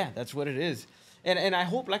on. Yeah, that's what it is. And I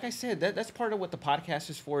hope, like I said, that's part of what the podcast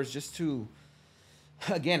is for, is just to,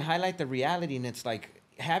 again, highlight the reality. And it's like,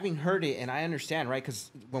 having heard it, and I understand, right? Because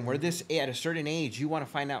when we're this at a certain age, you want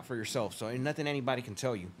to find out for yourself. So ain't nothing anybody can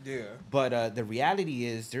tell you. Yeah. But the reality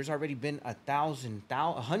is, there's already been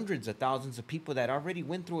hundreds of thousands of people that already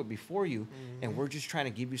went through it before you, and we're just trying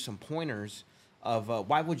to give you some pointers of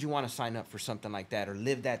why would you want to sign up for something like that or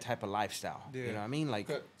live that type of lifestyle. Yeah. You know what I mean? Like,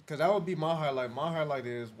 Because that would be my highlight. My highlight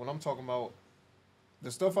is when I'm talking about the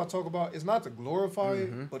stuff I talk about, it's not to glorify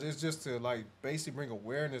it, but it's just to like basically bring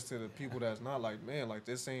awareness to the people that's not like, man, like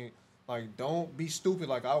this ain't like, don't be stupid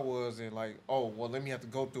like I was and like, oh, well, let me have to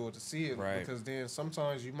go through it to see it. Right. Because then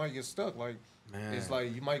sometimes you might get stuck. Like, Man. it's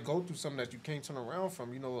like you might go through something that you can't turn around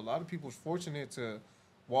from. You know, a lot of people's fortunate to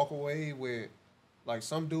walk away with, like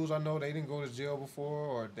some dudes I know, they didn't go to jail before,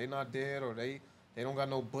 or they not dead, or they don't got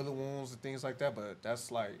no bullet wounds and things like that. But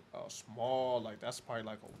that's like a small, like that's probably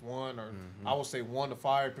like a 1 or I would say 1 to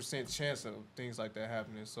 5% chance of things like that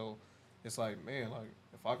happening. So it's like, man, like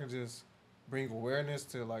if I can just bring awareness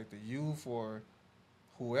to like the youth or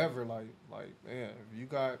whoever, like man, if you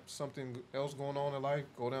got something else going on in life,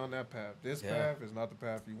 go down that path. This Yeah. path is not the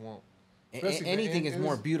path you want. Especially- anything and is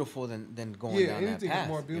more it's- beautiful than going yeah, down that anything path. is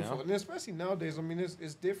more beautiful, You know? and especially nowadays. I mean,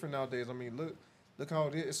 it's different nowadays. I mean, look how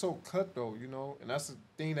it is. It's so cutthroat, you know, and that's the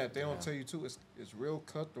thing that they don't tell you too. It's real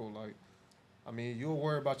cutthroat. Like, I mean, you'll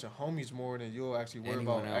worry about your homies more than you'll actually worry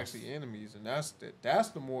Anyone about else. actually enemies, and that's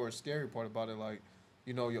the more scary part about it. Like,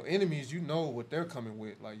 you know, your enemies, you know what they're coming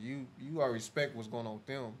with. Like, you already respect what's going on with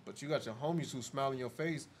them, but you got your homies who smile in your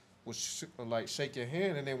face, will like shake your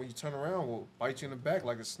hand, and then when you turn around, will bite you in the back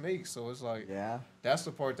like a snake. So it's like, Yeah. that's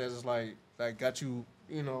the part that is like that got you,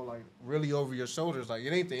 you know, like really over your shoulders. Like,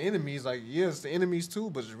 it ain't the enemies. Like, yeah, it's the enemies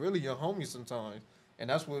too, but it's really your homies sometimes, and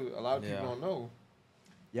that's what a lot of people Yeah. don't know.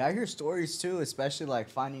 Yeah, I hear stories too, especially like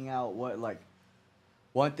finding out what like.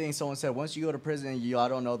 One thing someone said, once you go to prison, y'all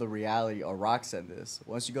don't know the reality, or Rock said this,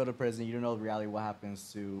 once you go to prison, you don't know the reality of what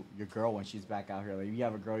happens to your girl when she's back out here. Like, you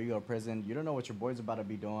have a girl, you go to prison, you don't know what your boy's about to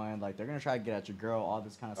be doing. Like, they're going to try to get at your girl, all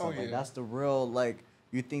this kind of Oh, stuff. Like, yeah. that's the real, like,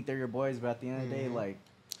 you think they're your boys, but at the end of the day, like,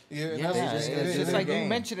 Yeah, and Yeah, that's it's it just is like a you game.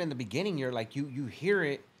 mentioned in the beginning. You're like you hear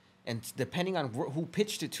it, and depending on who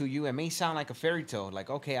pitched it to you, it may sound like a fairy tale. Like,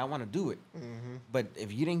 okay, I want to do it, but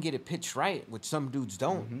if you didn't get it pitched right, which some dudes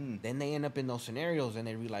don't, then they end up in those scenarios and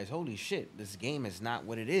they realize, holy shit, this game is not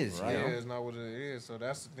what it is. Right. You Yeah, know? it's not what it is. So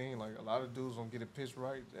that's the thing. Like, a lot of dudes don't get it pitched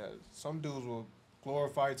right. Some dudes will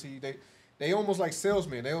glorify it to you. They almost like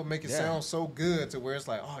salesmen. They'll make it Yeah. sound so good to where it's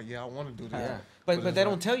like, oh yeah, I want to do that. Yeah. But it's they like-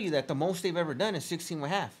 don't tell you that the most they've ever done is 16 and a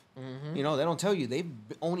half. You know, they don't tell you they've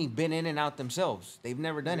only been in and out themselves. They've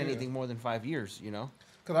never done Yeah. anything more than 5 years. You know.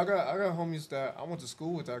 Cause I got homies that I went to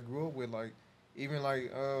school with, that I grew up with, like even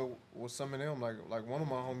like with some of them, like one of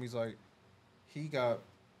my homies, like he got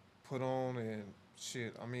put on and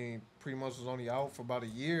shit. I mean, pretty much was only out for about a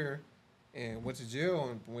year, and went to jail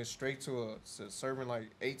and went straight to serving like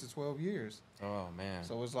 8 to 12 years. Oh man.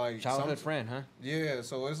 So it's like Childhood friend, huh? Yeah,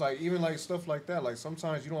 so it's like even like stuff like that. Like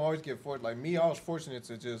sometimes you don't always get fortunate. Like me, I was fortunate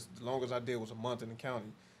to just the longest I did was a month in the county.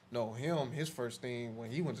 No, his first thing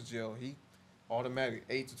when he went to jail, he automatic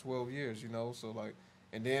 8 to 12 years. You know, so like,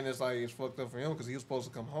 and then it's like it's fucked up for him because he was supposed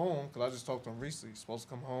to come home. Because I just talked to him recently. He's supposed to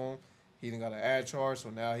come home. He didn't got an ad charge,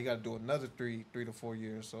 so now he got to do another 3 to 4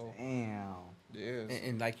 years. So damn. yeah,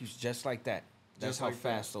 And like you, just like that. That's Just how like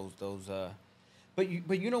fast those. But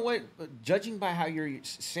you know what? Judging by how you're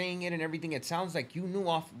saying it and everything, it sounds like you knew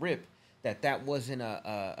off rip that wasn't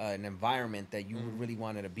an environment that you really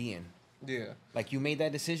wanted to be in. Yeah. Like you made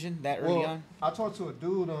that decision that early on? I talked to a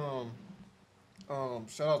dude.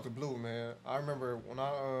 Shout out to Blue, man. I remember when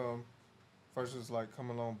I first was like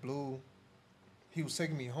coming along, Blue. He was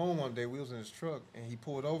taking me home one day. We was in his truck, and he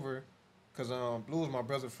pulled over, cause Blue was my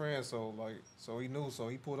brother's friend. So he knew. So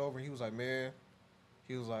he pulled over. And he was like, man.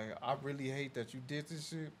 He was like, I really hate that you did this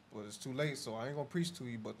shit, but it's too late, so I ain't gonna preach to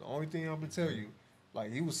you. But the only thing I'm gonna tell you,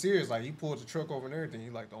 like, he was serious. Like, he pulled the truck over and everything. He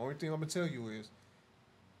like, the only thing I'm gonna tell you is,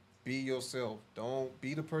 be yourself. Don't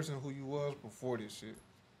be the person who you was before this shit.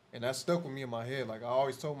 And that stuck with me in my head. Like, I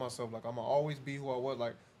always told myself, like, I'm gonna always be who I was.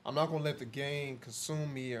 Like, I'm not gonna let the game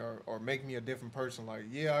consume me or make me a different person. Like,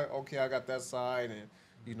 yeah, okay, I got that side, and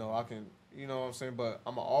you know, I can, you know what I'm saying. But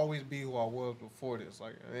I'm gonna always be who I was before this.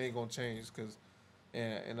 Like, it ain't gonna change, cause.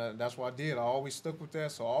 And that's what I did. I always stuck with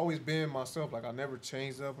that. So I always been myself. Like, I never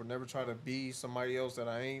changed up or never try to be somebody else that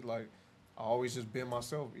I ain't. Like, I always just been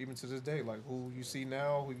myself, even to this day. Like, who you see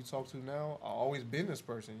now, who you talk to now, I always been this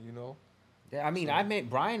person, you know? Yeah, I mean, so, I met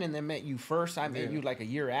Brian and then met you first. I met you like a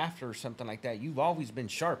year after or something like that. You've always been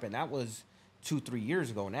sharp, and that was 2-3 years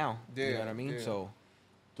ago now. Yeah, you know what I mean? Yeah. So,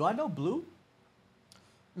 do I know Blue?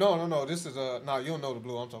 No. This is you don't know the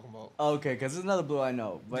Blue I'm talking about. Okay, because there's another Blue I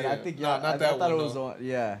know, but I think not that I thought it was the one.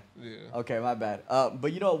 Yeah. Okay, my bad.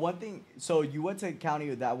 But you know one thing. So you went to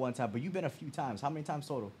county that one time, but you've been a few times. How many times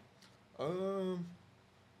total?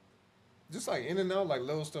 Just like in and out, like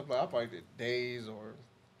little stuff. Like I probably did days or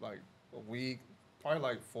like a week, probably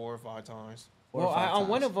like 4 or 5 times. Well, on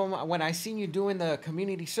one of them, when I seen you doing the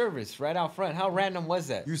community service right out front, how random was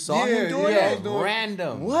that? You saw him doing it? Yeah,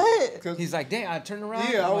 random. What? He's like, damn, I turned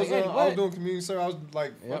around. Yeah, I was doing community service. I was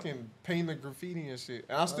like fucking painting the graffiti and shit.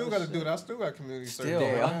 And I still got to do it. I still got community service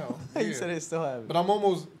right now. You said it still have it. But I'm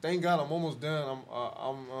almost, thank God, I'm almost done.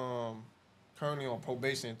 I'm currently on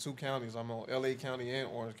probation in 2 counties. I'm on LA County and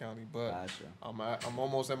Orange County. But I'm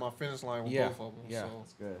almost at my finish line with both of them. Yeah, so.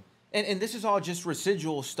 That's good. And this is all just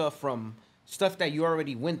residual stuff from stuff that you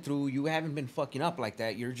already went through. You haven't been fucking up like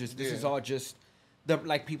that. You're just, this is all just,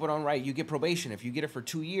 like people don't write, you get probation. If you get it for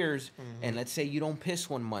 2 years, and let's say you don't piss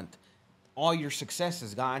 1 month, all your success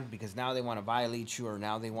is gone because now they want to violate you, or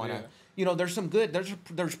now they want to, you know, there's some good,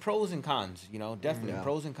 there's pros and cons, you know, definitely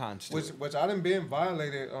pros and cons to it. Which I done been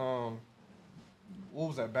violated, what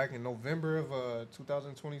was that, back in November of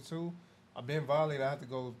 2022? I've been violated. I had to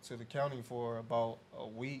go to the county for about a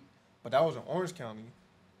week, but that was in Orange County.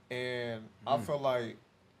 And I felt like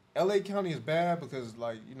LA County is bad because,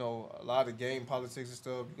 like, you know, a lot of game politics and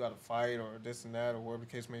stuff, you got to fight or this and that or whatever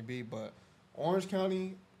the case may be. But Orange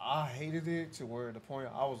County, I hated it to where the point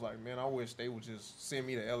I was like, man, I wish they would just send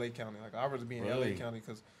me to LA County. Like, I'd rather be in LA County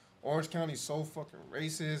because Orange County is so fucking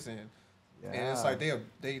racist and it's like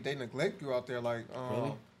they neglect you out there. Like,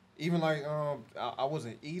 even like I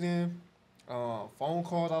wasn't eating, phone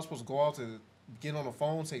calls, I was supposed to go out to get on the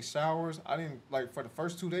phone, take showers. I didn't, like, for the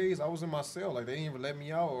first 2 days, I was in my cell. Like, they didn't even let me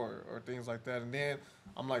out or things like that. And then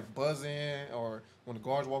I'm, like, buzzing, or when the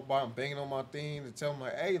guards walk by, I'm banging on my thing to tell them,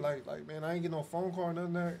 like, hey, like man, I ain't getting no phone call or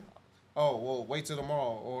nothing there. Oh, well, wait till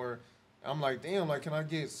tomorrow. Or I'm like, damn, like, can I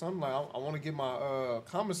get something? Like, I want to get my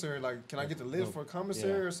commissary. Like, can I get the list for a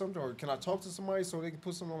commissary or something? Or can I talk to somebody so they can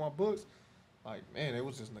put something on my books? Like, man, it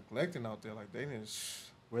was just neglecting out there. Like, they didn't...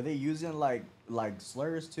 Were they using like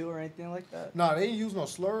slurs too or anything like that? Nah, they didn't use no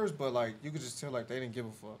slurs, but like you could just tell like they didn't give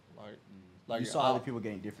a fuck. Like you saw other people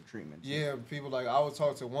getting different treatment. Yeah, people like I would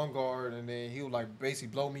talk to one guard and then he would like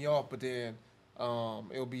basically blow me off, but then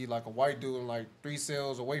it'll be like a white dude like 3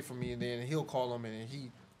 cells away from me, and then he'll call him and he,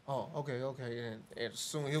 okay, and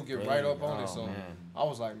soon he'll get right up on it. So I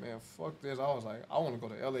was like, man, fuck this. I was like, I want to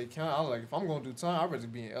go to LA County. I was like, if I'm gonna do time, I'd rather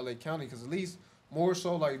be in LA County because at least more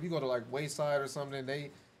so like if you go to like Wayside or something, they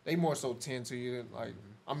more so tend to you. Like,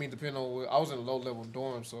 I mean, depending on I was in a low level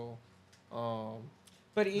dorm, so.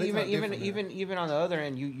 But even on the other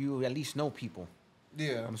end, you at least know people.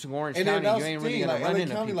 Yeah. I'm saying Orange County, you ain't really gonna run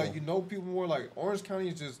into County, people. like you know people more. Like Orange County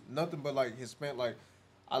is just nothing but like Hispanic. Like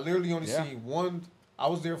I literally only seen one. I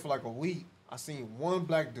was there for like a week. I seen one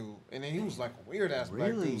black dude, and then he was like a weird ass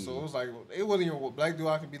black dude. So it was like it wasn't even a black dude.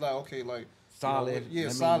 I could be like, okay, like solid,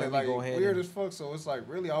 solid, like weird as fuck. So it's like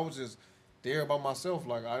really, I was just there by myself.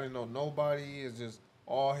 Like I didn't know nobody. It's just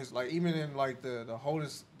all his like even in like the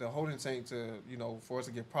holding tank to for us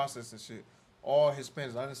to get processed and shit. All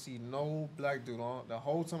Hispanics. I didn't see no black dude on the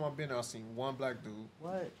whole time I've been there. I seen one black dude.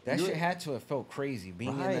 What? That shit had to have felt crazy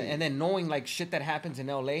being in the, and then knowing like shit that happens in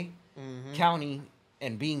LA County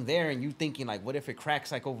and being there and you thinking like, what if it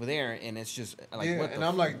cracks like over there and it's just like what and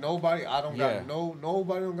I'm like nobody. I don't got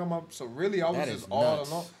nobody don't got my. So really, I was just all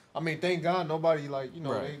alone. I mean, thank God nobody like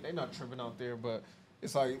they not tripping out there, but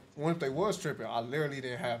it's like when if they was tripping, I literally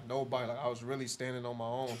didn't have nobody. Like I was really standing on my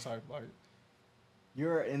own type. Like You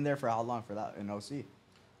were in there for how long for that in OC?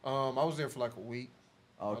 I was there for like a week.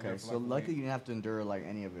 Okay, so luckily you didn't have to endure like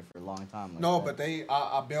any of it for a long time. Like No, that. but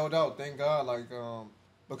I bailed out. Thank God. Like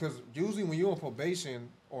because usually when you're on probation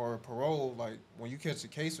or parole, like when you catch a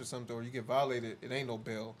case or something or you get violated, it ain't no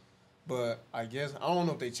bail. But I guess I don't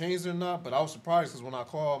know if they changed it or not. But I was surprised because when I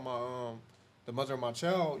called my the mother of my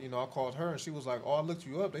child, you know, I called her and she was like, "Oh, I looked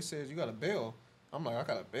you up. They said you got a bail." I'm like, "I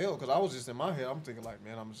got a bail," because I was just in my head. I'm thinking like,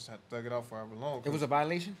 man, I'm just have to thug it out forever long. It was a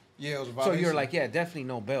violation. Yeah, it was a So violation. you're like, yeah, definitely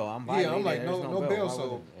no bail. I'm violated. Yeah, I'm like, There's no bail. Why So,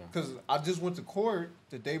 would it? Yeah. because I just went to court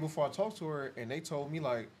the day before I talked to her, and they told me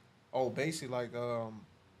like, oh, basically like,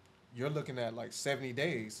 you're looking at like 70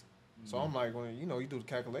 days. So I'm like, when you know you do the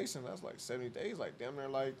calculation, that's like 70 days, like damn near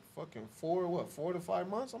like fucking 4 to 5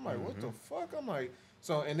 months. I'm like, what the fuck? I'm like,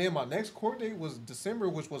 so and then my next court date was December,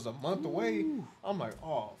 which was a month away. I'm like,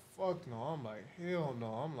 oh fuck no. I'm like, hell no.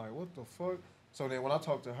 I'm like, what the fuck? So then when I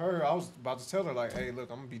talked to her, I was about to tell her like, hey, look,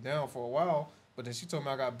 I'm gonna be down for a while. But then she told me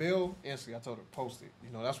I got bail. Instantly, I told her post it. You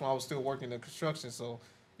know, that's when I was still working in construction. So,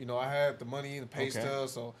 you know, I had the money and the pay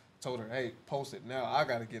stubs. So I told her, hey, post it now. I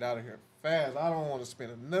got to get out of here fast. I don't want to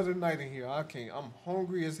spend another night in here. I can't. I'm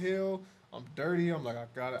hungry as hell. I'm dirty. I'm like, I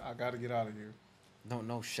got to get out of here.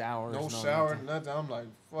 No showers. No shower, nothing. I'm like,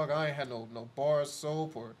 fuck, I ain't had no bar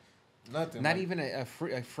soap or nothing. Not like, even a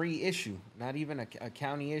free issue. Not even a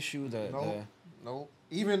county issue. Nope.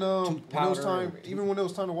 Even when it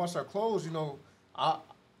was time, to wash our clothes, you know,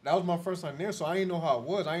 that was my first time there, so I didn't know how it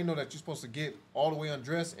was. I didn't know that you're supposed to get all the way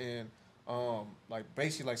undressed and like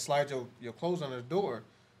basically like slide your clothes under the door.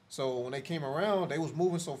 So when they came around, they was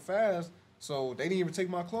moving so fast, so they didn't even take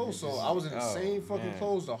my clothes. So I was in the same fucking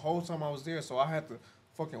clothes the whole time I was there. So I had to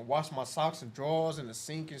fucking wash my socks and drawers in the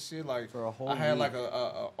sink and shit. Like For a whole I had week. like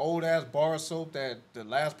a old ass bar of soap that the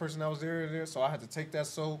last person that was there, so I had to take that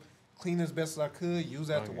soap, clean as best as I could, use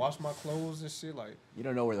that to wash my clothes and shit. Like You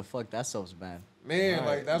don't know where the fuck that soap's been. man, Right.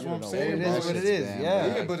 like that's You what I'm don't know saying. It where is bro. what it shit's is. been,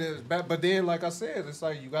 Yeah. Yeah, but but then like I said, it's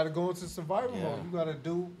like you got to go into survival Yeah. mode. You got to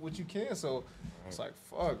do what you can. So it's like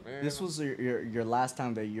fuck, man. This was your last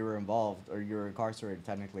time that you were involved or you were incarcerated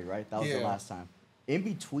technically, right? That was the Yeah. last time. In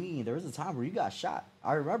between, there was a time where you got shot.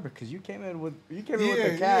 I remember because you came in with the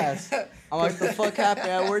Yeah, cast. I'm like, the fuck happened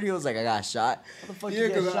at work? He was like, I got shot. What the fuck Yeah, you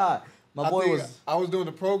get 'cause shot? My boy think was I was doing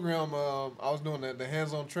the program. I was doing the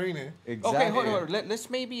hands-on training. exactly. Okay, hold on. Let's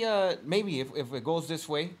maybe if it goes this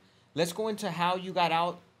way, let's go into how you got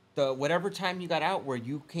out. The whatever time you got out, where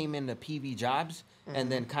you came into PV jobs,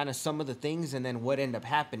 and then kind of some of the things, and then what ended up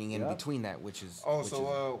happening in Yep. between that, which is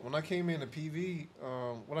When I came into PV,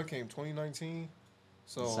 when I came 2019.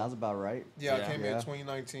 So Sounds about right. yeah, Yeah. I came Yeah. in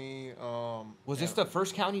 2019. was this the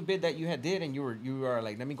first county bid that you did, and you were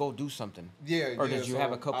like, let me go do something. Yeah, Or yeah, did you so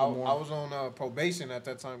have a couple more? I was on probation at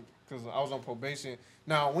that time because I was on probation.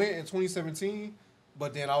 Now I went in 2017,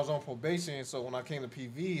 but then I was on probation. So when I came to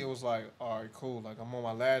PV, it was like, all right, cool. Like I'm on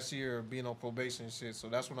my last year of being on probation and shit. So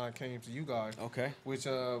that's when I came to you guys. Okay. Which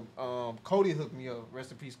Cody hooked me up.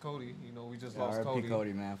 Rest in peace, Cody. You know, we just lost R.I.P.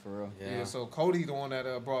 Cody, man, for real. Yeah. So Cody the one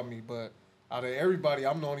that brought me, but out of everybody,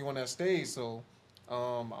 I'm the only one that stayed. So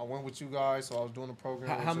I went with you guys. So I was doing the program.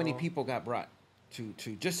 How with many y'all. people got brought to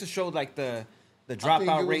just to show like the I think it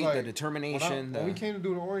dropout was rate, like- the determination? When we came to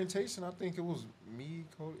do the orientation, I think it was me,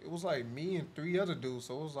 Cody. It was like me and 3 other dudes.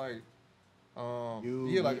 So it was like, You,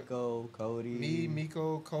 yeah, like Miko, Cody. me,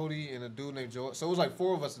 Miko, Cody, and a dude named Joe. So it was like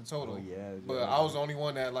 4 of us in total. Oh, yeah. But yeah. I was the only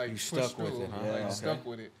one that like You pushed stuck with through, it, huh? Yeah. like Okay. stuck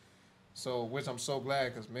with it. So which I'm so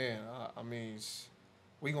glad because man, I mean,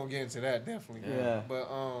 we gonna get into that definitely. Yeah. But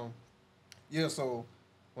yeah. So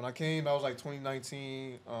when I came, that was like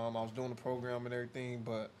 2019. I was doing the program and everything,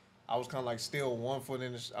 but I was kind of like still 1 foot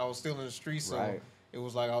in the. I was still in the street, so Right. it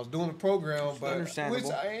was like I was doing the program, but understandable.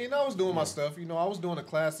 which I was doing my stuff. You know, I was doing the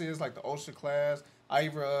classes like the OSHA class. I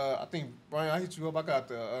think Brian, I hit you up. I got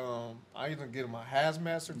the I even get my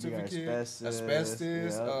hazmat certificate,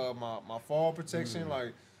 asbestos, yep. my fall protection,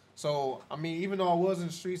 like. So I mean, even though I was in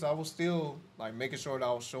the streets, I was still like making sure that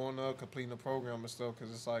I was showing up, completing the program and stuff,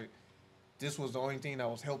 because it's like this was the only thing that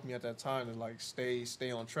was helping me at that time to like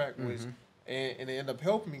stay on track, which and it ended up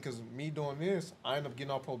helping me because me doing this, I ended up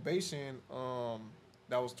getting off probation.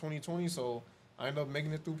 That was 2020, so I ended up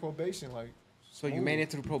making it through probation, like. So you made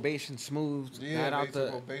it through probation smooth. Yeah, got made it through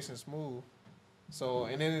probation smooth. So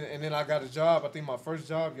and then I got a job. I think my first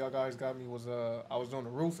job y'all guys got me was I was doing the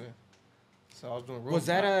roofing. So I was doing roofing. Was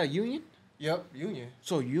that a union? Yep, union.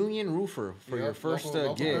 So union roofer for Yep, your first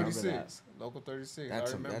local gig. 36. Local 36. I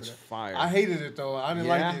remember That's that. fire. I hated it though. I didn't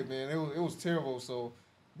Yeah? like it, man. It was terrible. So,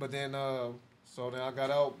 but then so then I got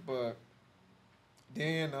out, but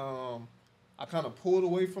Then I kind of pulled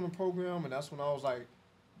away from the program, and that's when I was like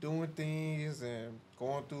doing things and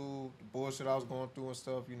going through the bullshit I was going through and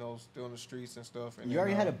stuff. You know, still in the streets and stuff. And You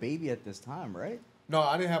already had a baby at this time, right? No,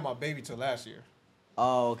 I didn't have my baby till last year.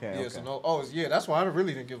 Oh, okay. Yeah, okay. so no. Oh, yeah, that's why I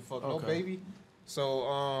really didn't give a fuck. No Okay. baby.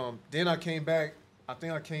 So then I came back. I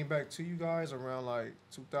think I came back to you guys around like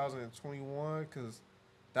 2021 because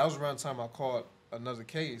that was around the time I caught another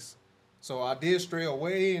case. So I did stray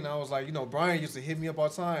away, and I was like, you know, Brian used to hit me up all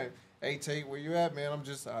the time. Hey Tate, where you at, man? I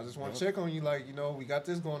just want to check on you. Like, you know, we got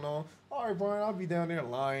this going on. All right, Brian, I'll be down there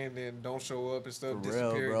lying and don't show up and stuff. For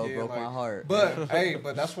disappear real, bro. again. Broke like, my heart. But hey,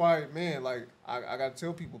 but that's why, man. Like, I gotta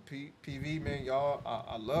tell people, PV, man, y'all,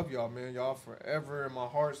 I love y'all, man. Y'all forever in my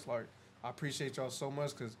hearts. Like, I appreciate y'all so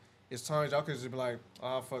much because it's times y'all could just be like,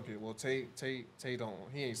 fuck it. Well, Tate don't.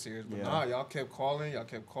 He ain't serious. But nah, y'all kept calling.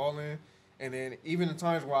 And then even the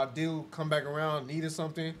times where I do come back around, needed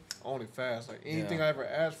something, only fast. Like anything I ever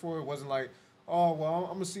asked for, it wasn't like, oh, well,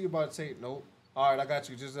 I'm gonna see you about Tate. Nope. All right, I got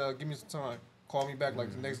you. Just give me some time. Call me back like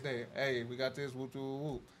the next day. Hey, we got this. Whoop, whoop,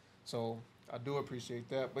 whoop. So I do appreciate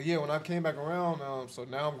that. But yeah, when I came back around, so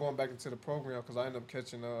now I'm going back into the program because I ended up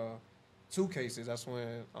catching 2 cases. That's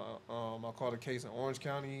when I caught a case in Orange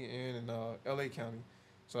County and in LA County.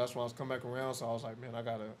 So that's when I was coming back around. So I was like, man, I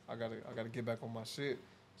gotta get back on my shit.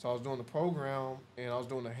 So I was doing the program and I was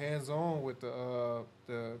doing the hands-on with the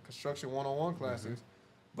construction 101 classes.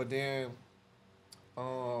 But then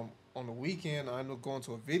on the weekend, I ended up going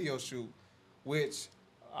to a video shoot, which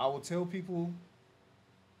I will tell people,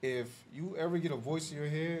 if you ever get a voice in your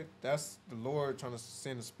head, that's the Lord trying to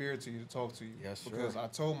send a spirit to you to talk to you. Yes, sir. Because I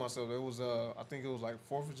told myself it was I think it was like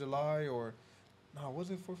 4th of July or no, was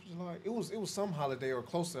it 4th of July? It was some holiday or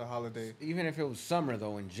close to a holiday. Even if it was summer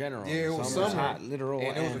though, in general. Yeah, it was Summer's summer. hot, literal.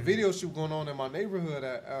 And there was a video shoot going on in my neighborhood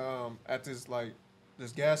at this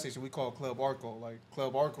this gas station we call Club Arco. Like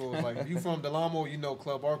Club Arco is like if you from Del Amo, you know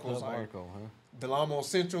Club Arco is like Arco, huh? Del Amo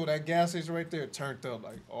Central, that gas station right there, turned up.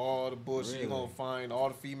 Like all the bullshit you're gonna find, all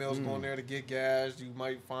the females going there to get gas. You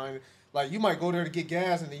might find you might go there to get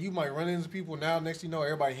gas and then you might run into people. Now next thing you know,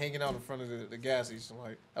 everybody hanging out in front of the gas station.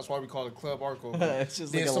 Like that's why we call it Club Arco. It's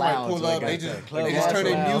just then like a somebody lounge, pull like up, I they said. just turn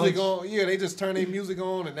their Lounge. music on. Yeah, they just turn their music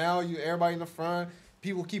on, and now everybody in the front.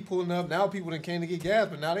 People keep pulling up. Now people done came to get gas,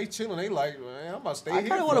 but now they chilling. They like, man, I'm about to stay I here.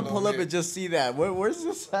 kind of want to pull up and just see that. Where's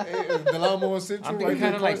this at? Del Amo Central. I'm thinking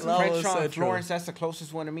kind of like Lamo Crenshaw and Central. Florence. That's the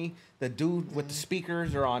closest one to me. The dude with the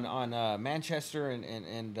speakers are on Manchester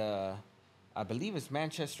and I believe it's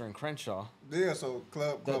Manchester and Crenshaw. Yeah, so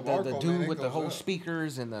Club The Arco, dude man, with the goes whole up.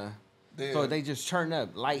 speakers and the Yeah. so they just turn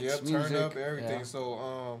up lights, Yep, music, turn up everything. Yeah.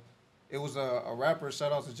 So it was a rapper.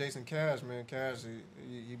 Shout out to Jason Cash, man. Cash,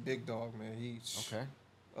 he big dog, man. He Okay.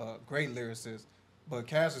 great lyricist. But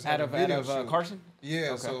Cash is Out had a of video shoot. Carson.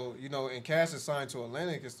 Yeah, Okay. so and Cash is signed to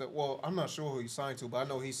Atlantic and stuff. Well, I'm not sure who he signed to, but I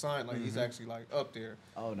know he signed he's actually up there.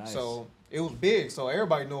 Oh, nice. So it was big. So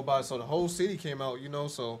everybody knew about it. So the whole city came out,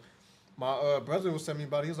 So my brother was telling me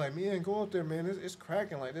about it. He was like, man, go up there, man. It's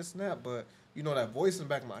cracking like this and that. But that voice in the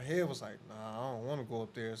back of my head was like, nah, I don't want to go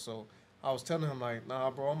up there. So I was telling him like,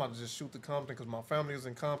 nah, bro, I'm about to just shoot to Compton because my family was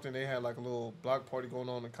in Compton. They had like a little block party going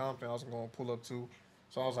on in Compton. I was going to pull up to.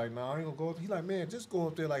 So I was like, nah, I ain't gonna go up there. He like, man, just go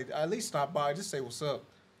up there. Like, at least stop by. Just say what's up.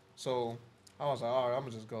 So I was like, all right, I'm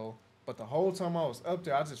gonna just go. But the whole time I was up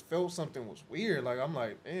there, I just felt something was weird. Like, I'm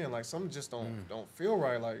like, man, like something just don't feel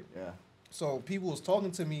right. Like, Yeah. so people was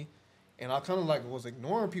talking to me, and I kind of was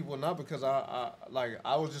ignoring people, not because I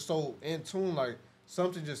was just so in tune. Like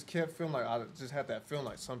something just kept feeling like I just had that feeling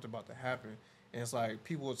like something about to happen. And it's like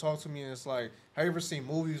people would talk to me, and it's like, have you ever seen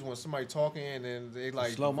movies when somebody talking and then they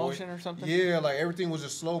Slow motion or something? Yeah, like everything was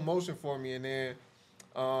just slow motion for me. And then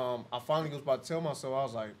I finally was about to tell myself, I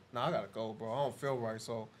was like, nah, I gotta go, bro. I don't feel right.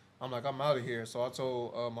 So I'm like, I'm out of here. So I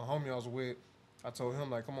told my homie I was with, I told him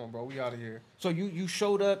like, come on, bro, we out of here. So you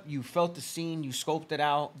showed up, you felt the scene, you scoped it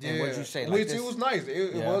out, and what'd you say? Which it was nice.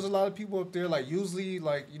 It was a lot of people up there. Like usually,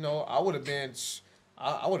 I would have been.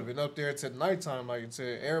 I would have been up there till nighttime,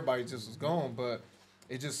 until everybody just was gone. But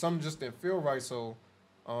something just didn't feel right. So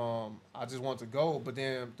I just wanted to go. But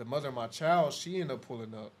then the mother of my child, she ended up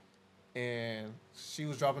pulling up. And she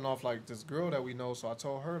was dropping off, this girl that we know. So I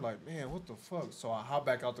told her, man, what the fuck? So I hopped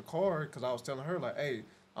back out the car because I was telling her, hey,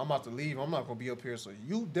 I'm about to leave. I'm not going to be up here. So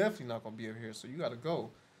you definitely not going to be up here. So you got to go.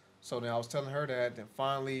 So then I was telling her that. Then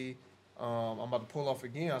finally... I'm about to pull off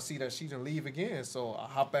again. I see that she didn't leave again, so I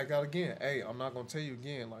hop back out again. Hey, I'm not gonna tell you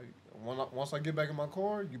again. Once I get back in my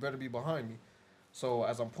car, you better be behind me. So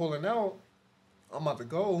as I'm pulling out, I'm about to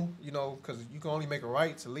go, because you can only make a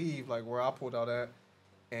right to leave, where I pulled out at.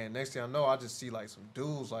 And next thing I know, I just see some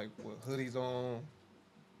dudes with hoodies on,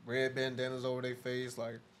 red bandanas over their face,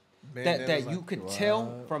 like that you like, could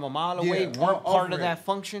tell from a mile away Yeah, weren't part off of rip. that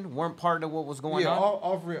function, weren't part of what was going on.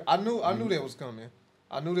 Off rip. I knew they was coming.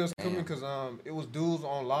 I knew they was coming because it was dudes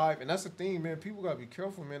on live, and that's the thing, man. People gotta be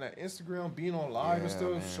careful, man. That Instagram being on live and Yeah,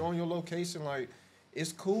 stuff, man. showing your location, like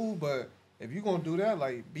it's cool, but if you gonna do that,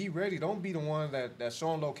 like be ready. Don't be the one that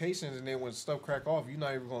showing locations and then when stuff crack off, you're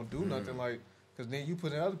not even gonna do nothing, like because then you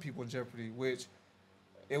putting other people in jeopardy. Which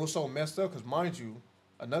it was so messed up because mind you,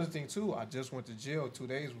 another thing too, I just went to jail 2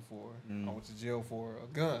 days before. I went to jail for a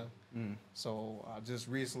gun. So I just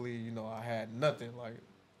recently, I had nothing, like.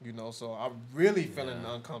 So I'm really feeling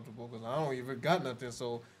uncomfortable because I don't even got nothing.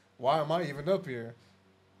 So why am I even up here?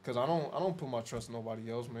 Because I don't put my trust in nobody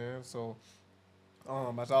else, man. So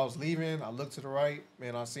as I was leaving, I looked to the right,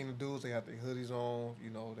 man. I seen the dudes. They had their hoodies on.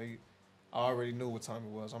 I already knew what time it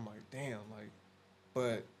was. I'm like, damn, like,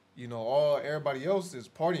 but everybody else is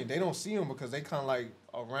partying. They don't see them because they kind of like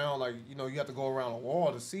around, like you have to go around a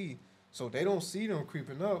wall to see. So they don't see them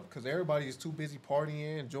creeping up because everybody is too busy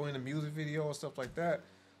partying, enjoying the music video and stuff like that.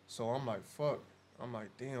 So I'm like, fuck. I'm like,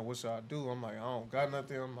 damn, what should I do? I'm like, I don't got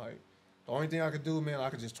nothing. I'm like, the only thing I could do, man, I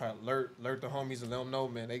could just try to alert the homies and let them know,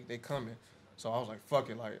 man, they coming. So I was like, fuck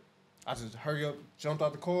it. Like, I just hurry up, jumped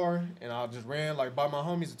out the car, and I just ran, like, by my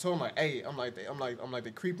homies and told them, like, hey, I'm like,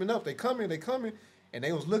 they creeping up. They coming. And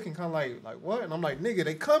they was looking kind of like, what? And I'm like, nigga,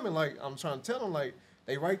 they coming. Like, I'm trying to tell them, like,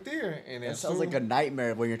 they right there. And it sounds like a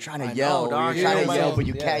nightmare when you're trying to I yell. know, dog. You're trying to Yeah, yell, man. but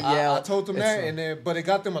you can't yell. I told them that, and then but it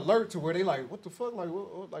got them alert to where they like, what the fuck, like,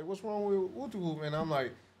 what's wrong with Wooty? And I'm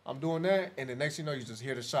like, I'm doing that, and the next you know, you just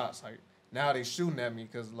hear the shots. Like now they shooting at me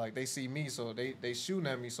because like they see me, so they shooting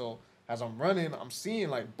at me. So as I'm running, I'm seeing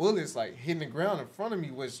like bullets like hitting the ground in front of me,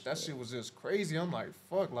 which that shit was just crazy. I'm like,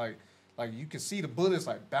 fuck, like you can see the bullets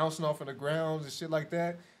like bouncing off of the ground and shit like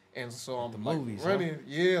that. And so I'm like movies, running,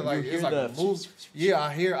 yeah, like You it's hear like the a movie. Yeah,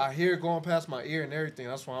 I hear it going past my ear and everything.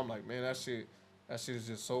 That's why I'm like, man, that shit is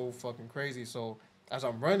just so fucking crazy. So as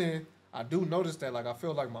I'm running, I do notice that like I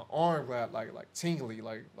feel like my arm got like tingly,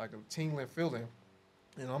 like a tingling feeling,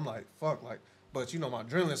 and I'm like, fuck, like, but my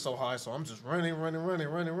adrenaline's so high, so I'm just running.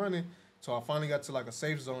 So I finally got to like a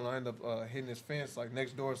safe zone. I end up hitting this fence. Like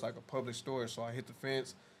next door is like a public storage, so I hit the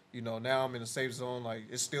fence. Now I'm in a safe zone. Like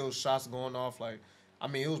it's still shots going off. Like I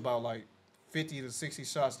mean, it was about like 50 to 60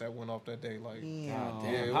 shots that went off that day. Like, God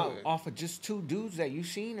damn. yeah, How, off of just 2 dudes that you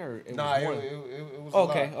seen, or it nah, was more? it was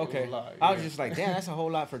Okay, a lot. okay. It was a lot, I was yeah. just like, damn, that's a whole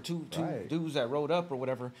lot for two Right. dudes that rode up or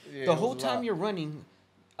whatever. Yeah, The it whole was a time lot. you're running,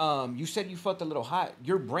 you said you felt a little hot.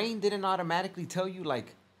 Your brain didn't automatically tell you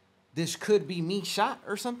like, this could be me shot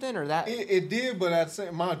or something, or that. It did, but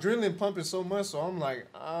my adrenaline pumping so much, so I'm like,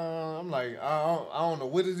 I don't know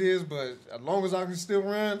what it is, but as long as I can still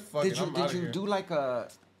run, fuck Did it, you I'm did outta you here. do like a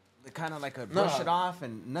kind of like a brush Nah. it off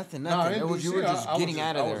and nothing? Nah, I It didn't was do you were shit. just I was getting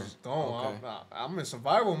out of I there. was just gone. Okay. I'm in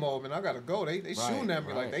survival mode, man. I gotta go. They Right, shooting at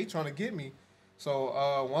me right. like they trying to get me.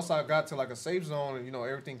 So once I got to like a safe zone and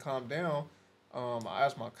everything calmed down, I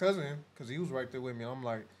asked my cousin because he was right there with me. I'm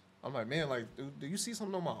like, man, like, do you see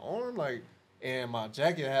something on my arm? Like, and my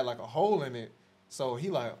jacket had like a hole in it. So he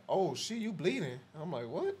like, oh shit, you bleeding? I'm like,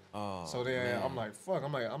 what? Oh, So then man. I'm like, fuck.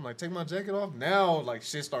 I'm like, take my jacket off. Now like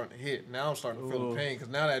shit's starting to hit. Now I'm starting to feel the pain because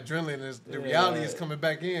now that adrenaline is the reality is coming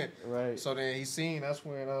back in. Right. So then he seen. That's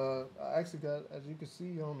when I actually got, as you can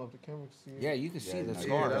see, I don't know if the camera can see it. Yeah, you can see the Yeah,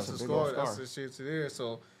 scar. that's a the big scar. old That's the shit to there.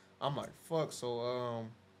 So I'm like, fuck. So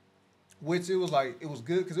which it was like, it was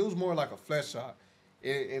good because it was more like a flesh shot.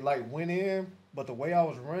 It like went in, but the way I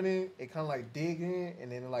was running, it kind of like dig in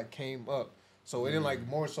and then it like came up. So it didn't like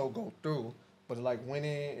more so go through, but it like went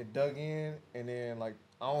in, it dug in, and then like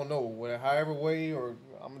I don't know, however way, or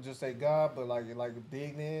I'm gonna just say God, but like it like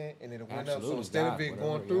digged in and then it went up. Absolutely, So instead God, of it whatever,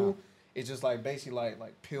 going through, it just like basically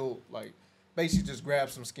like peeled, like basically just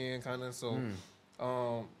grabbed some skin kind of. So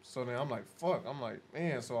so then I'm like, fuck. I'm like,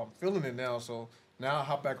 man. So I'm feeling it now. So now I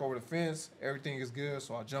hop back over the fence. Everything is good.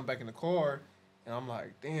 So I jump back in the car, and I'm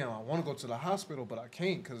like, damn, I want to go to the hospital, but I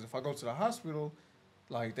can't because if I go to the hospital,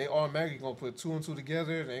 like they automatically gonna put 2 and 2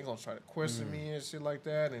 together. They ain't gonna try to question me and shit like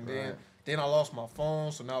that. And then I lost my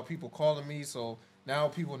phone, so now people calling me. So now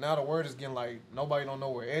the word is getting like nobody don't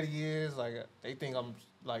know where Eddie is. Like they think I'm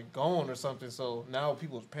like gone or something. So now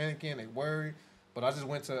people's panicking, they worried. But I just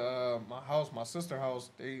went to my house, my sister's house.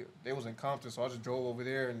 They was in Compton, so I just drove over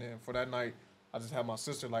there. And then for that night, I just had my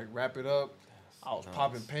sister like wrap it up. I was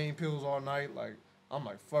popping pain pills all night. Like I'm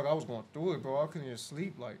like, fuck, I was going through it, bro. I couldn't even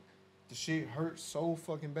sleep. Like the shit hurt so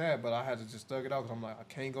fucking bad. But I had to just thug it out because I'm like, I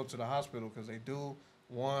can't go to the hospital because they do.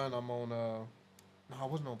 One, I'm on no, I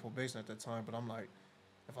wasn't on probation at that time, but I'm like,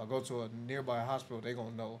 if I go to a nearby hospital, they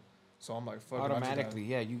gonna know. So I'm like, fuck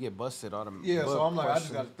automatically, it, you get busted automatically. yeah, so I'm like, I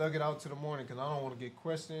just got to thug it out to the morning because I don't want to get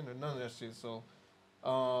questioned or none of that shit. So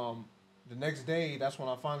the next day, that's when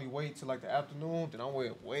I finally wait till like the afternoon. Then I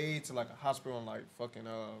went way to like a hospital in like fucking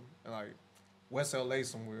in like West LA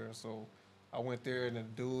somewhere. So I went there and the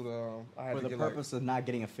dude, I had for to the get purpose of not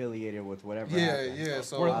getting affiliated with whatever. Yeah, happened. yeah.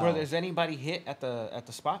 So were there's anybody hit at the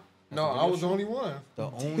spot? No, I was the only one. The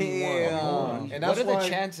only one. And what that's are why, the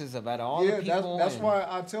chances of that? All the people. That's why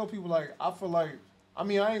I tell people like I feel like I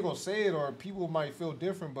mean I ain't gonna say it or people might feel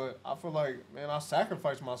different, but I feel like man I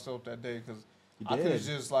sacrificed myself that day because I could have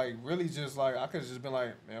just like really just like I could have just been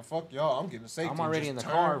like man fuck y'all I'm getting a safety. I'm already just in the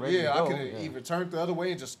car. Ready to go. I could have even turned the other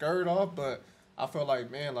way and just scurried off, but I felt like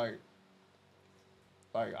man like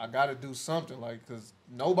I gotta do something, like, cause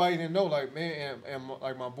nobody didn't know, like, man, and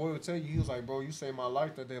like my boy would tell you, he was like, bro, you saved my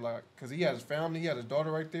life that day, like, cause he had his family, he had his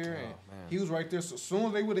daughter right there, and he was right there. So as soon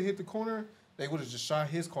as they would have hit the corner, they would have just shot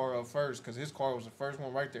his car up first, cause his car was the first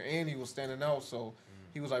one right there, and he was standing out. So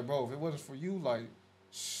he was like, bro, if it wasn't for you, like,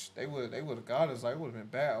 they would have got us. Like, it would have been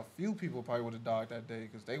bad. A few people probably would have died that day,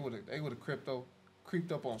 cause they would have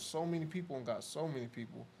creeped up on so many people and got so many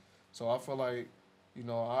people. So I feel like, you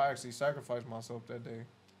know, I actually sacrificed myself that day.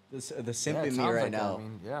 The simp in me right now.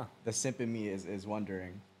 The simp in me is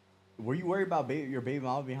wondering, were you worried about your baby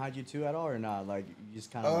mama behind you too at all, or not? Like you just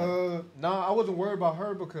kind of. Nah, I wasn't worried about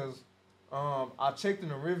her because, I checked in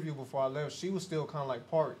the review before I left. She was still kind of like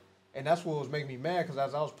parked, and that's what was making me mad. Because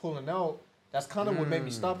as I was pulling out, that's kind of what made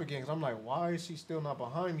me stop again. Because I'm like, why is she still not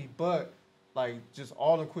behind me? But like, just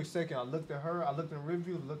all in a quick second, I looked at her. I looked in the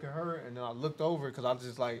review, look at her, and then I looked over because I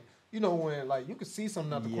just like. You know, when, like, you could see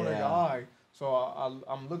something out the corner of your eye. So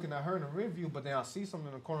I'm looking at her in the review, but then I see something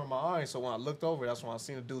in the corner of my eye. So when I looked over, that's when I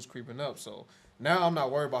seen the dudes creeping up. So now I'm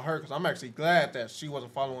not worried about her because I'm actually glad that she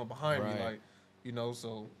wasn't following behind me. Like, you know,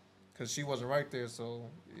 so, because she wasn't right there. So,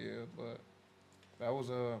 yeah, but that was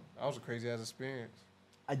a crazy-ass experience.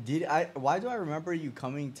 Why do I remember you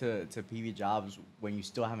coming to PV Jobs when you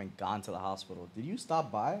still haven't gone to the hospital? Did you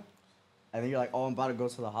stop by? And then you're like, oh, I'm about to go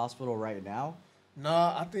to the hospital right now?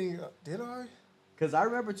 Nah, I think did I? Cause I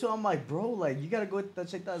remember too. I'm like, bro, like you gotta go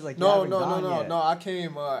check that. I was like, no. I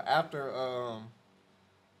came after.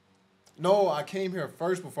 No, I came here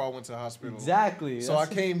first before I went to the hospital. Exactly. So I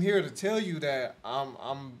came here to tell you that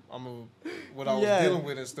what I was dealing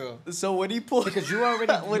with and stuff. So when he pulled, because you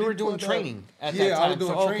were doing training at that time. I was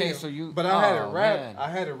doing training. Okay, so you. But I had it wrapped. Man.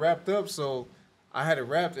 I had it wrapped up. So I had it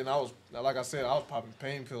wrapped, and I was like I said, I was popping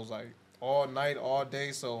pain pills like. All night, all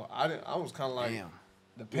day, so I was kind of like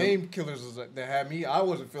the painkillers that had me. I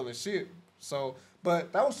wasn't feeling shit. So,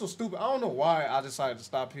 but that was so stupid. I don't know why I decided to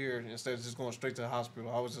stop here instead of just going straight to the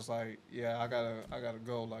hospital. I was just like, yeah, I gotta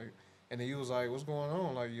go. Like, and then he was like, "What's going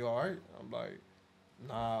on? Like, you all right?" I'm like,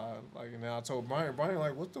 nah. Like, and then I told Brian,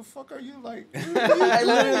 like, what the fuck are you like? I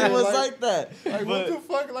literally was like that. Like, what the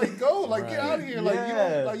fuck? Like, go. Like, get out of here.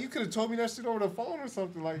 Like, you could have told me that shit over the phone or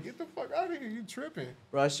something. Like, get the fuck out of here. You tripping.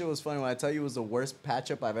 Bro, that shit was funny. When I tell you it was the worst patch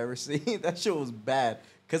up I've ever seen, that shit was bad.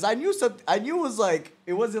 Because I knew it was like,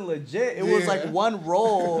 it wasn't legit. It was like one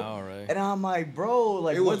roll. All right. And I'm like, bro,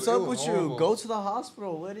 like, what's up with you? Go to the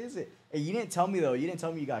hospital. What is it? And you didn't tell me, though. You didn't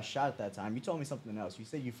tell me you got shot at that time. You told me something else. You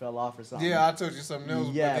said you fell off or something. Yeah, I told you something else.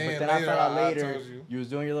 Yeah, but then I found out later you was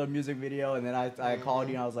doing your little music video, and then I called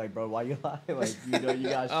you, and I was like, bro, why you lie? Like, you know, you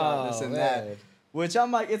got shot, this and that. Which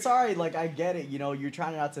I'm like, it's all right. Like, I get it. You know, you're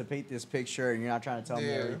trying not to paint this picture, and you're not trying to tell me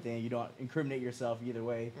everything. You don't incriminate yourself either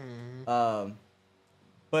way. Mm-hmm.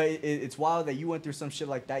 But it's wild that you went through some shit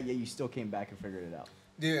like that, yet you still came back and figured it out.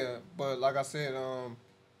 Yeah, but like I said,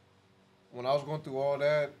 when I was going through all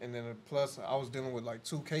that, and then plus I was dealing with like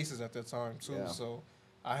 2 cases at that time too, so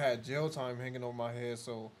I had jail time hanging over my head.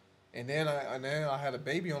 So, and then I had a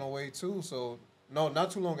baby on the way too. So no,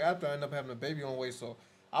 not too long after I ended up having a baby on the way. So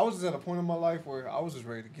I was just at a point in my life where I was just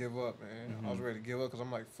ready to give up, man. Mm-hmm. I was ready to give up because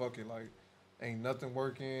I'm like, fuck it, like ain't nothing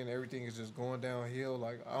working. Everything is just going downhill.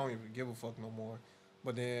 Like I don't even give a fuck no more.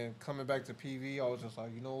 But then coming back to PV, I was just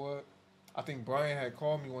like, you know what? I think Brian had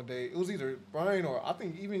called me one day. It was either Brian or I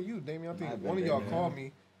think even you, Damien. I think one of y'all called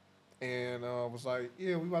me and was like,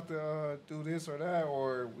 yeah, we about to do this or that,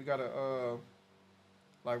 or we got to,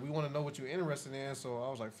 like, we want to know what you're interested in. So I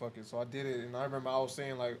was like, fuck it. So I did it. And I remember I was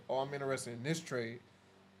saying, like, oh, I'm interested in this trade.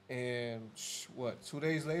 And 2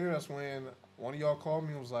 days later, that's when one of y'all called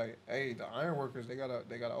me and was like, hey, the ironworkers, they got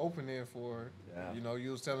an opening for, you know,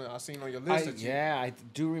 you was telling, I seen on your list that you. Yeah, I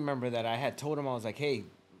do remember that. I had told him, I was like, hey,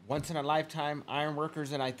 once in a lifetime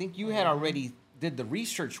ironworkers, and I think you had already did the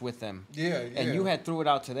research with them. Yeah. And you had threw it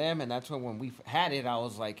out to them, and that's when we had it, I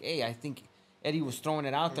was like, hey, I think Eddie was throwing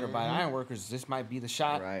it out there by ironworkers. This might be the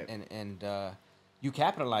shot. Right. And You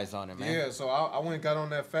capitalized on it, man. Yeah, so I went and got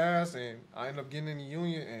on that fast, and I ended up getting in the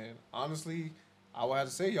union. And honestly, I would have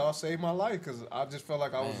to say y'all saved my life because I just felt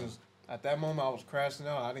like I was just at that moment I was crashing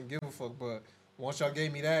out. I didn't give a fuck. But once y'all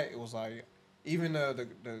gave me that, it was like even the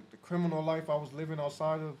criminal life I was living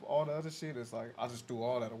outside of all the other shit. It's like I just threw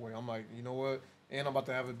all that away. I'm like, you know what? And I'm about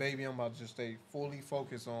to have a baby. I'm about to just stay fully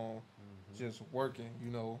focused on just working.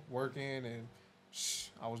 You know, working and.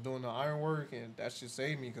 I was doing the iron work, and that shit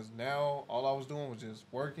saved me because now all I was doing was just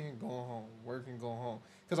working, going home, working, going home.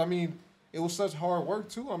 Because, I mean, it was such hard work,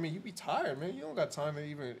 too. I mean, you be tired, man. You don't got time to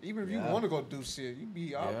even if you want to go do shit,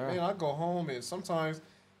 man, I go home, and sometimes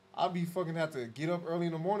I be fucking have to get up early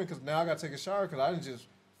in the morning because now I got to take a shower because I didn't just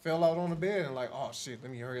fell out on the bed and like, oh, shit,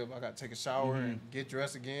 let me hurry up. I got to take a shower and get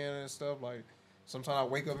dressed again and stuff. Like, sometimes I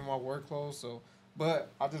wake up in my work clothes. So, but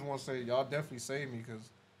I just want to say, y'all definitely saved me because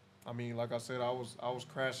I mean, like I said, I was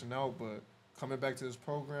crashing out, but coming back to this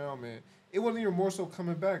program, and it wasn't even more so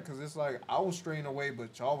coming back because it's like I was straying away,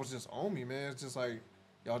 but y'all was just on me, man. It's just like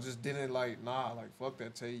y'all just didn't like, like fuck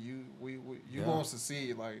that, Tate. You gonna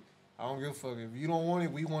succeed. Like I don't give a fuck if you don't want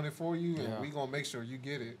it, we want it for you, and we gonna make sure you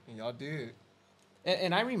get it, and y'all did.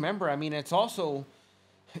 And I remember, I mean, it's also,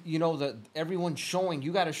 you know, that everyone's showing,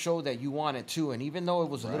 you got to show that you want it too. And even though it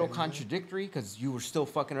was a little contradictory because you were still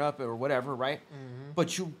fucking it up or whatever, right?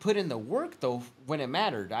 But you put in the work, though, when it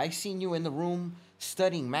mattered. I seen you in the room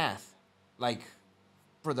studying math, like,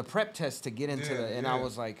 for the prep test to get into and I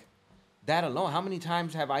was like, that alone, how many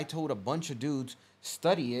times have I told a bunch of dudes,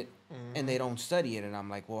 study it, and they don't study it? And I'm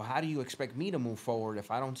like, well, how do you expect me to move forward if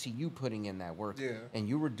I don't see you putting in that work? Yeah. And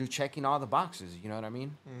you were checking all the boxes, you know what I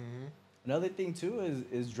mean? Another thing too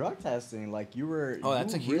is drug testing. Like you were,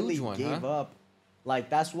 that's a huge really one. Gave up.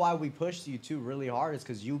 Like that's why we pushed you too really hard. Is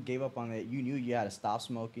because you gave up on it. You knew you had to stop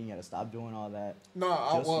smoking. You had to stop doing all that.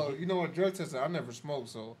 No, you know what? Drug testing. I never smoked,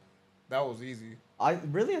 so that was easy. I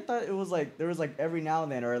thought it was like there was like every now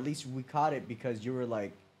and then, or at least we caught it because you were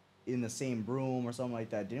like in the same room or something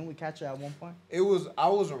like that. Didn't we catch it at one point? I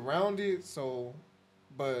was around it, so,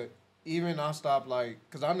 but. Even I stopped, like,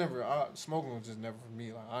 because smoking was just never for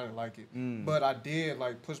me. Like, I didn't like it. But I did,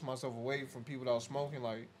 like, push myself away from people that was smoking.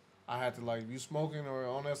 Like, I had to, like, you smoking or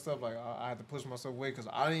on that stuff, like, I had to push myself away because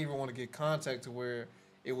I didn't even want to get contact to where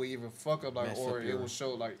it would even fuck up, like, or it would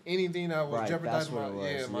show, like, anything that was jeopardizing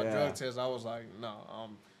my drug test. I was like, no,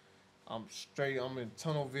 I'm straight. I'm in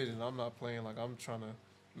tunnel vision. I'm not playing. Like, I'm trying to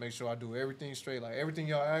make sure I do everything straight. Like, everything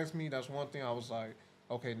y'all asked me, that's one thing I was like,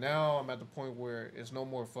 okay, now I'm at the point where it's no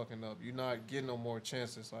more fucking up. You're not getting no more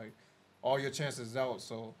chances. Like, all your chances out.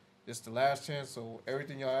 So it's the last chance. So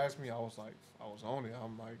everything y'all asked me, I was like, I was on it.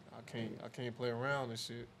 I'm like, I can't play around and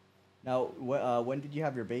shit. Now, when did you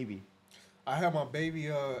have your baby? I had my baby.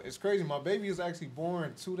 It's crazy. My baby is actually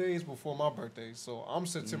born 2 days before my birthday. So I'm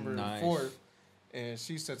September 4th, and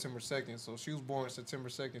she's September 2nd. So she was born September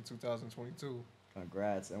 2nd, 2022.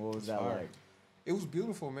 Congrats. And what was that like? It was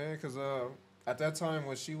beautiful, man, because at that time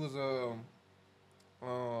when she was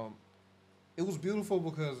it was beautiful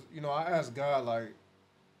because, you know, I asked God, like,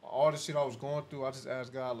 all the shit I was going through, I just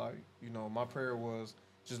asked God, like, you know, my prayer was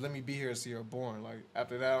just let me be here and see her born. Like,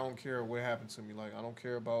 after that, I don't care what happened to me. Like, I don't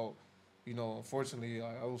care about, you know, unfortunately,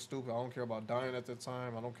 I was stupid. I don't care about dying at that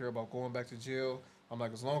time. I don't care about going back to jail. I'm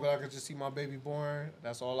like, as long as I could just see my baby born,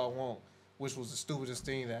 that's all I want, which was the stupidest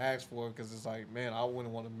thing to ask for because it's like, man, I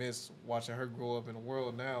wouldn't want to miss watching her grow up in the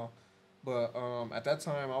world now. But at that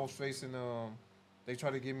time, I was facing, they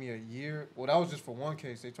tried to give me a year. Well, that was just for one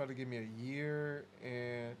case. They tried to give me a year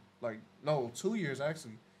and, 2 years,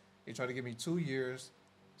 actually. They tried to give me 2 years.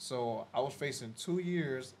 So I was facing 2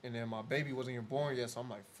 years, and then my baby wasn't even born yet. So I'm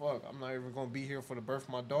like, fuck, I'm not even going to be here for the birth of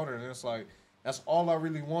my daughter. And it's like, that's all I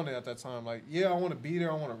really wanted at that time. Like, yeah, I want to be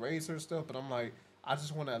there. I want to raise her and stuff. But I'm like, I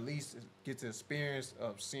just want to at least get the experience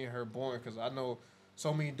of seeing her born because I know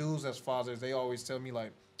so many dudes as fathers, they always tell me,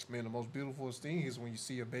 like, man, the most beautiful thing is when you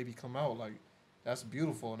see a baby come out. Like, that's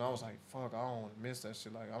beautiful. And I was like, fuck, I don't want to miss that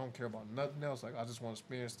shit. Like, I don't care about nothing else. Like, I just want to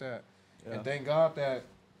experience that. Yeah. And thank God that,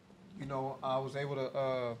 you know, I was able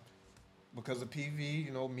to, because of PV,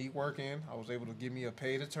 you know, me working, I was able to give me a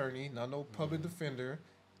paid attorney, not no public defender.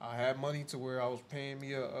 I had money to where I was paying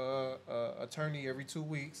me a attorney every 2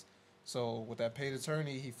 weeks. So with that paid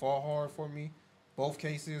attorney, he fought hard for me. Both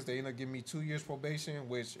cases, they ended up giving me 2 years probation,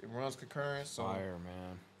 which it runs concurrent. So fire,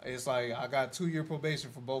 man. It's like I got 2 year probation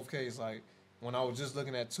for both cases. Like when I was just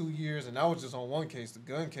looking at 2 years, and that was just on one case. The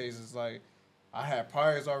gun case is like I had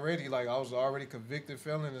priors already. Like I was already convicted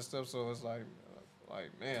felon and stuff. So it's like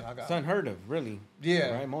man, I got. It's unheard of, really.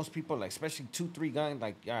 Yeah. Right. Most people, like, especially 2-3 guns.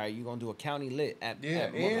 Like, all right, you gonna do a county lit at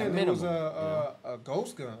and minimum. It was a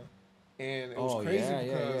ghost gun, and it was crazy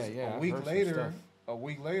because a week later a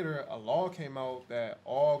week later, a law came out that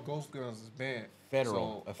all ghost guns is banned.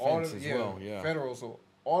 Federal So offense as well, yeah. Federal. So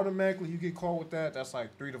automatically you get caught with that, that's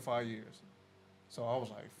like 3 to 5 years. So I was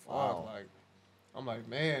like, fuck, Wow. like, I'm like,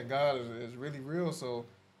 man, God is really real. So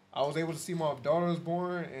I was able to see my daughter was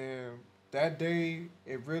born, and that day,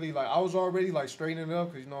 it really, like, I was already, like, straightening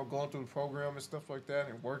up because, you know, going through the program and stuff like that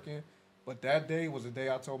and working. But that day was the day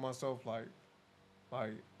I told myself, like,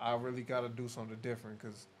 I really got to do something different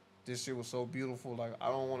because this shit was so beautiful. Like, I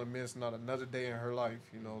don't want to miss not another day in her life,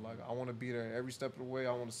 you know. Like, I want to be there every step of the way.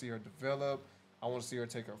 I want to see her develop. I want to see her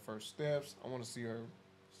take her first steps. I want to see her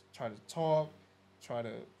try to talk, try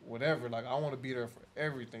to whatever. Like, I want to be there for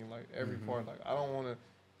everything, like, every part. Like, I don't want to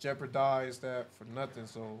jeopardize that for nothing.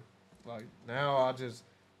 So, like, now I just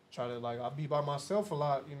try to, like, I be by myself a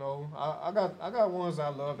lot, you know. I got ones I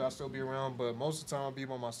love that I still be around, but most of the time I be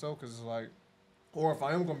by myself because it's like, or if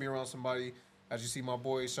I am going to be around somebody, as you see my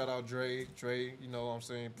boy, shout out Dre, you know what I'm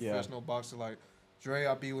saying, professional boxer, like, Dre,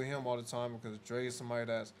 I be with him all the time because Dre is somebody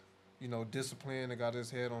that's, you know, disciplined and got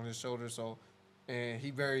his head on his shoulder, so, and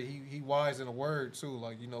he wise in the word, too,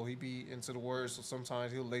 like, you know, he be into the word, so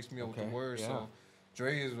sometimes he'll lace me up with the word, so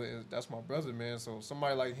Dre is that's my brother, man, so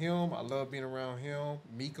somebody like him, I love being around him.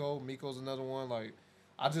 Miko's another one, like,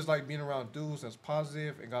 I just like being around dudes that's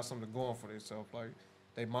positive and got something going for themselves, like,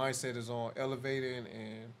 their mindset is on elevating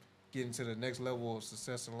and getting to the next level of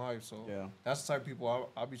success in life. So that's the type of people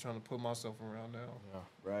I'll be trying to put myself around now. Yeah.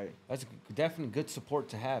 Right. That's definitely good support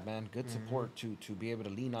to have, man. Good support to be able to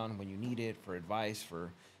lean on when you need it, for advice,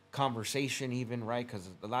 for conversation even, right? Because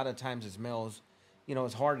a lot of times as males, you know,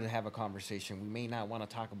 it's hard to have a conversation. We may not want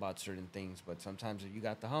to talk about certain things, but sometimes if you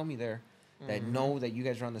got the homie there that know that you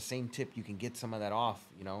guys are on the same tip, you can get some of that off,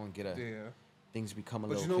 you know, and get things become a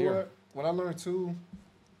little clearer. But you know what I learned too,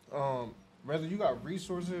 whether you got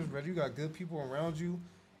resources, whether you got good people around you,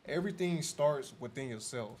 everything starts within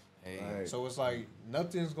yourself. Right. So it's like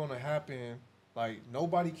nothing's gonna happen. Like,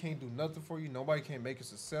 nobody can do nothing for you. Nobody can make you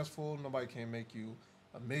successful. Nobody can make you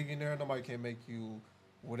a millionaire. Nobody can make you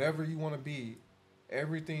whatever you want to be.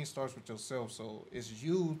 Everything starts with yourself. So it's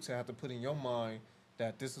you to have to put in your mind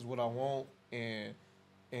that this is what I want.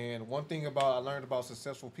 And one thing I learned about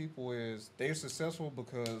successful people is they're successful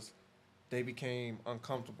because they became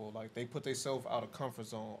uncomfortable. Like, they put themselves out of comfort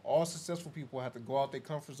zone. All successful people have to go out their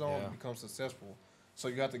comfort zone to become successful. So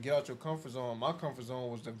you have to get out your comfort zone. My comfort zone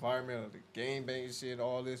was the environment of the game bang shit,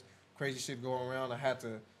 all this crazy shit going around. I had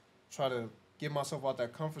to try to get myself out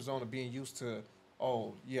that comfort zone of being used to,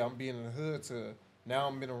 oh, yeah, I'm being in the hood, to now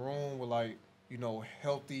I'm in a room with, like, you know,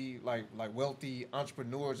 healthy, like wealthy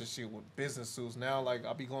entrepreneurs and shit with business suits. Now, like,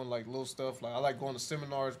 I be going, like, little stuff. Like, I like going to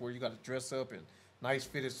seminars where you got to dress up and nice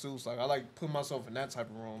fitted suits. Like, I like putting myself in that type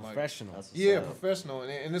of room. Professional. Like, yeah, professional.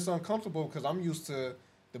 And it's uncomfortable because I'm used to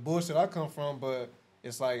the bullshit I come from, but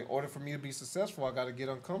it's like, in order for me to be successful, I got to get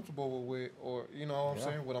uncomfortable with, or, you know what I'm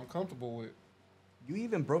saying, what I'm comfortable with. You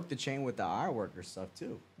even broke the chain with the ironworker stuff,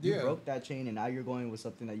 too. You broke that chain, and now you're going with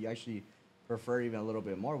something that you actually prefer even a little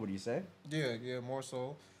bit more, would you say? Yeah, more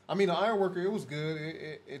so. I mean, the ironworker, it was good.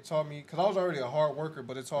 It taught me, because I was already a hard worker,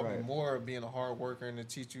 but it taught me more of being a hard worker and to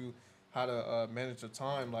teach you how to manage your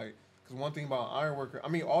time. Like, because one thing about ironworker, I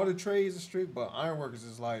mean, all the trades are strict, but ironworkers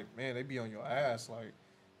is like, man, they be on your ass. Like,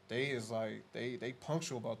 they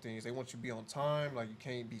punctual about things. They want you to be on time. Like, you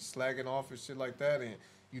can't be slagging off and shit like that. And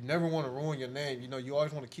you never want to ruin your name. You know, you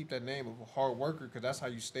always want to keep that name of a hard worker because that's how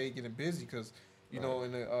you stay getting busy. Because, you know,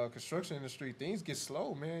 in the construction industry, things get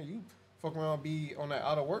slow, man. You fuck around, be on that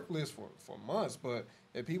out of work list for months. But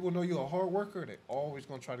if people know you're a hard worker, they always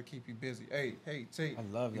going to try to keep you busy. Hey, Tate, I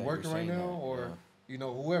love you working right now? Or, you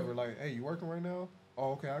know, whoever, like, hey, you working right now?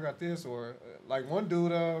 Oh, okay, I got this. Or, like, one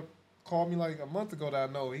dude called me, like, a month ago that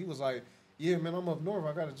I know. He was like, yeah, man, I'm up north.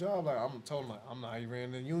 I got a job. Like, I'm told him, like, I'm not even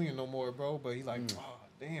in the union no more, bro. But he like, oh,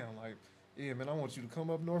 damn, like, yeah, man, I want you to come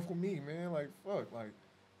up north with me, man. Like, fuck, like,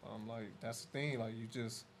 I'm like, that's the thing. Like, you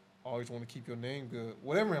just always want to keep your name good.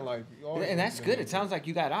 Whatever in life. And that's good. It sounds like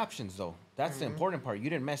you got options, though. That's the important part. You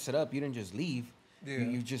didn't mess it up. You didn't just leave. Yeah.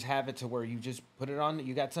 You just have it to where you just put it on.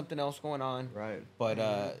 You got something else going on. Right.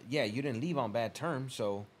 But, yeah, you didn't leave on bad terms,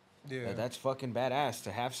 so... Yeah, that's fucking badass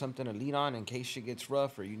to have something to lean on in case shit gets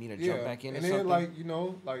rough or you need to jump back into something. And then, like, you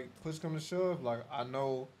know, like, push come to shove, like, I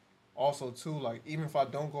know also, too, like, even if I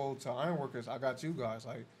don't go to ironworkers, I got you guys.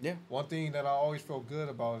 Like, one thing that I always feel good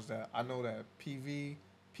about is that I know that PV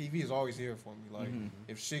is always here for me. Like,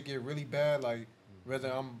 if shit get really bad, like,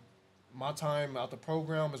 whether my time out the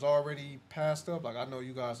program is already passed up, like, I know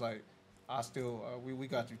you guys, like, I still, we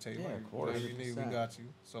got you, Tate. Yeah, like, of course. whatever you need, we got you.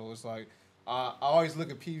 So it's like, I always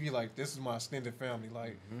look at PV like this is my extended family.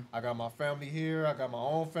 Like I got my family here, I got my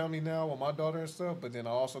own family now with my daughter and stuff, but then I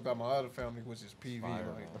also got my other family, which is PV.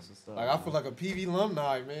 Like I feel like a PV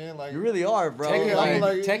alumni, man. Like you really are, bro. Yeah, I feel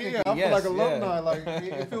like technically, I feel like yes, alumni. Like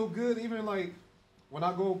it feel good, even like when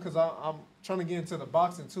I go, cause I'm trying to get into the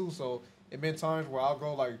boxing too. So it been times where I'll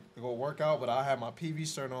go like to go work out, but I have my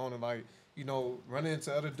PV shirt on and like running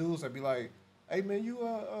into other dudes. I'd be like, hey man, you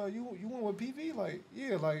went with PV? Like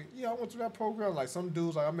yeah, I went to that program. Like some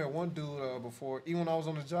dudes, like I met one dude before, even when I was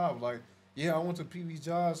on the job. Like yeah, I went to PV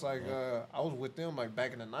jobs. Like I was with them like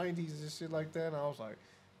back in the '90s and shit like that. And I was like,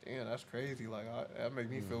 damn, that's crazy. Like that make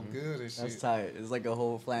me feel good and shit. That's tight. It's like a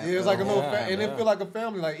whole family. Yeah, it's like a little and it feel like a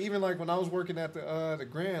family. Like even like when I was working at the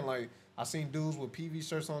Grand, like I seen dudes with PV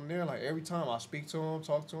shirts on there. Like every time I speak to them,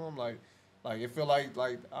 talk to them, like it feel like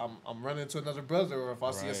I'm running into another brother, or if I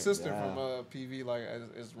see a sister from PV, like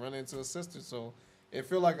it's running into a sister. So it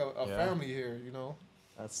feel like a family here,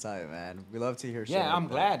 That's tight, man. We love to hear. Yeah, I'm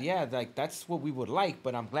glad. Yeah, like that's what we would like,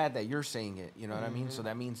 but I'm glad that you're saying it. You know what I mean? So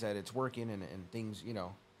that means that it's working and things.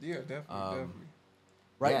 Yeah, definitely.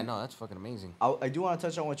 Right. Yeah, no, that's fucking amazing. I do want to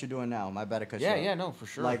touch on what you're doing now. My bad, Yeah, no, for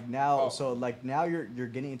sure. Like now, so like now you're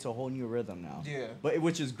getting into a whole new rhythm now. Yeah. But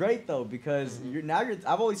which is great though, because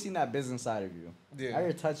I've always seen that business side of you. Yeah. Now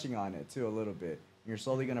you're touching on it too a little bit. You're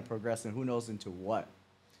slowly gonna progress, and who knows into what.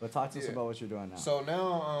 But talk to us about what you're doing now. So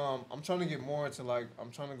now I'm trying to get more into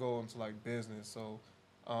I'm trying to go into like business. So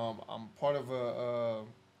I'm part of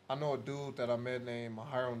I know a dude that I met named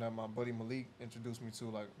Mahiron that my buddy Malik introduced me to.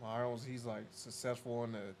 Like Mahiron's, he's like successful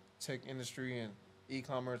in the tech industry and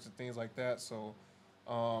e-commerce and things like that. So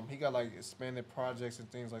he got like expanded projects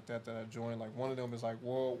and things like that I joined. Like one of them is like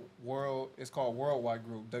World. It's called Worldwide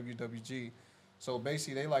Group, WWG. So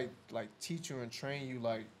basically they like teach you and train you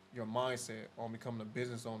like your mindset on becoming a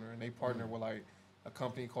business owner, and they partner with like a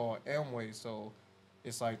company called Amway. So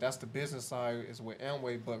it's like that's the business side is with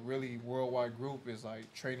Amway, but really Worldwide Group is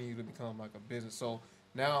like training you to become like a business. So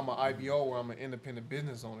now I'm an IBO where I'm an independent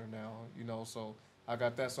business owner now, so I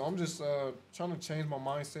got that. So I'm just trying to change my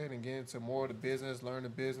mindset and get into more of the business, learn the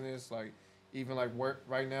business. Like even like work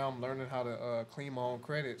right now, I'm learning how to clean my own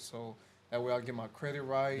credit. So that way I get my credit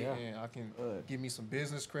right and I can give me some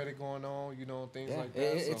business credit going on, things like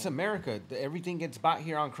that. It's America. Everything gets bought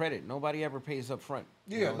here on credit. Nobody ever pays up front.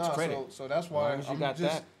 Yeah, so that's why I'm just.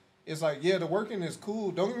 That. It's like the working is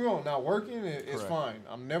cool. Don't get me wrong. Now working is fine.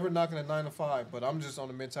 I'm never knocking a 9 to 5, but I'm just on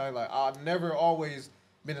the mentality like I've never always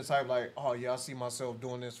been the type like, oh yeah, I see myself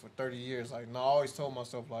doing this for 30 years. Like no, I always told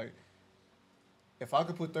myself like, if I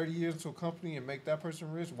could put 30 years into a company and make that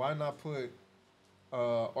person rich, why not put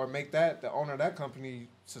or make that the owner of that company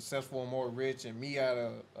successful and more rich, and me at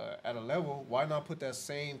a level? Why not put that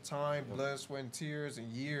same time, blood, sweat, and tears and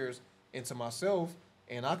years into myself,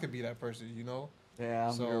 and I could be that person, Yeah,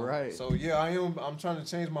 so, you're right. So yeah, I'm trying to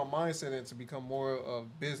change my mindset and to become more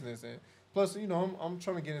of business, and plus, I'm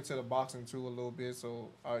trying to get into the boxing too a little bit. So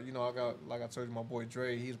I got, like I told you, my boy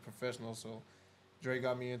Dre, he's a professional, so Dre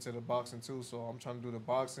got me into the boxing too. So I'm trying to do the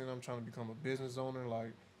boxing. I'm trying to become a business owner,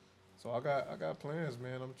 like. So I got plans,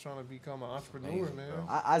 man. I'm trying to become an entrepreneur, man.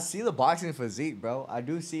 I see the boxing physique, bro. I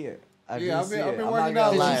do see it. I've been working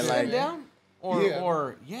out. Did you sit down?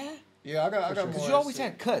 Or Yeah, I got more. Because you always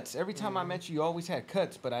had cuts. Every time I met you, you always had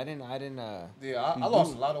cuts, but I didn't. Yeah, I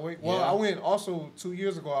lost a lot of weight. Well, I went also 2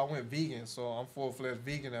 years ago. I went vegan, so I'm full-fledged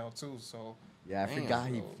vegan now too. So yeah, I forgot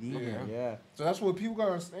he vegan. Yeah. So that's what people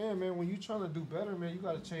gotta understand, man. When you trying to do better, man, you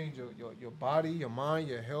gotta change your body, your mind,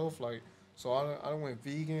 your health, like. So I went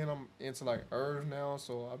vegan. I'm into like herbs now.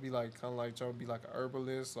 So I'll be like kind of like trying to be like an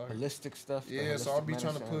herbalist, like holistic stuff. Yeah, so I'll be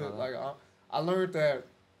trying to put like I learned that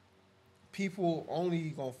people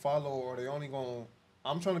only gonna follow or they only gonna.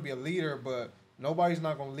 I'm trying to be a leader, but nobody's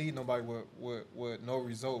not gonna lead nobody with no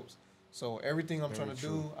results. So everything I'm trying to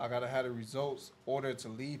do, I gotta have the results in order to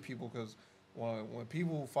lead people. Because when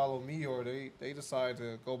people follow me or they decide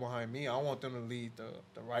to go behind me, I want them to lead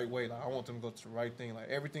the right way. Like I want them to go to the right thing. Like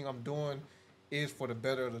everything I'm doing is for the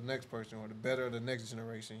better of the next person or the better of the next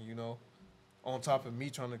generation. On top of me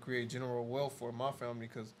trying to create general wealth for my family.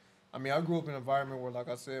 Because I grew up in an environment where, like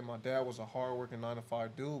I said, my dad was a hardworking 9 to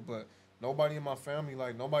 5 dude, but nobody in my family,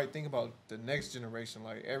 like nobody think about the next generation.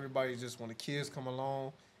 Like everybody just when the kids come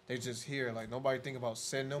along, they just here. Like nobody think about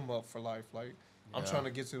setting them up for life. Like. I'm trying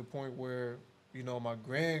to get to the point where, my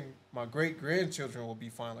great grandchildren will be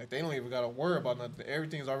fine. Like they don't even gotta worry about nothing.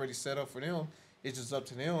 Everything's already set up for them. It's just up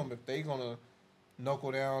to them if they gonna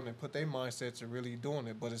knuckle down and put their mindsets to really doing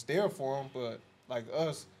it. But it's there for them. But like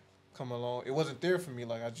us, come along, it wasn't there for me.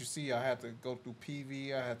 Like as you see, I had to go through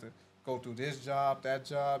PV. I had to go through this job, that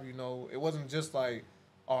job. It wasn't just like,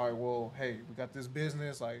 all right, well, hey, we got this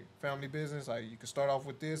business, like family business, like you can start off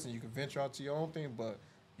with this and you can venture out to your own thing, but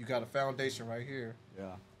you got a foundation right here.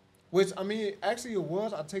 Yeah. Which, I mean, actually it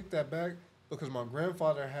was. I take that back because my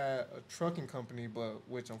grandfather had a trucking company, but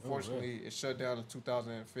which unfortunately it shut down in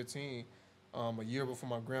 2015, a year before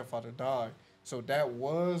my grandfather died. So that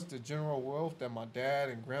was the general wealth that my dad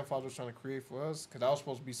and grandfather was trying to create for us, because that was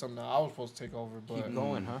supposed to be something that I was supposed to take over. But Keep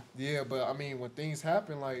going, huh? Yeah, but I mean, when things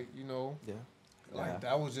happen, like, you know,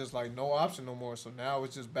 that was just like no option no more. So now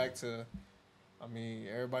it's just back to, I mean,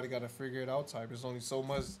 everybody got to figure it out type. There's only so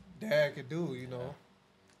much dad could do, you know.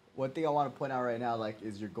 One thing I want to point out right now, like,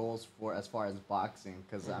 is your goals for as far as boxing,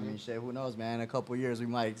 because I mean, shit, who knows, man? In a couple of years, we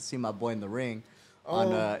might see my boy in the ring on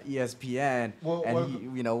ESPN, and he,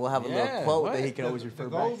 we'll have a little quote that he can always refer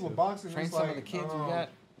back to. The goals with boxing, train is some like, of the kids we got.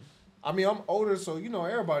 I mean, I'm older, so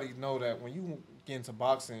everybody know that when you get into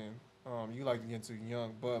boxing, you like to get into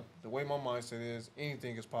young. But the way my mindset is,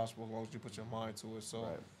 anything is possible as long as you put your mind to it. So,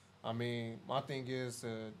 I mean, my thing is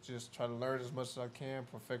to just try to learn as much as I can,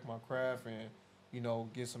 perfect my craft, and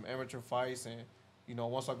get some amateur fights, and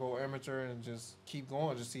once I go amateur, and just keep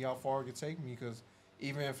going, just see how far it can take me. Because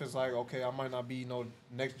even if it's like, okay, I might not be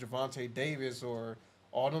next Gervonta Davis or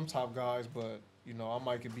all them top guys, but I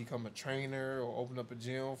might could become a trainer or open up a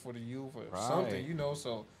gym for the youth or something,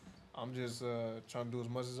 So I'm just trying to do as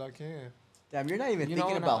much as I can. Damn, you're not even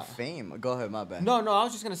thinking about fame. Go ahead, my bad. No, I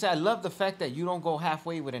was just gonna say I love the fact that you don't go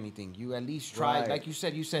halfway with anything. You at least try, like you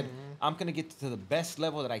said. I'm gonna get to the best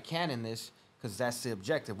level that I can in this, because that's the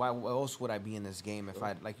objective. Why else would I be in this game if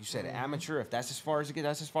I, like you said, amateur? If that's as far as it gets,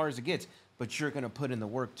 that's as far as it gets. But you're gonna put in the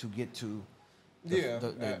work to get to. As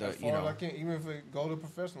far as I can, even if it go to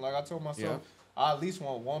professional. Like I told myself, I at least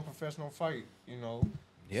want one professional fight.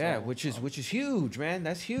 Yeah, so, which is huge, man.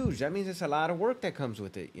 That's huge. That means it's a lot of work that comes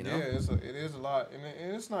with it. Yeah, it is a lot,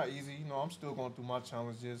 and it's not easy. I'm still going through my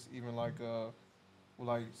challenges, even like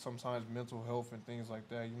sometimes mental health and things like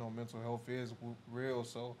that. Mental health is real,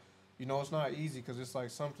 so it's not easy, because it's like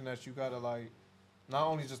something that you gotta, like, not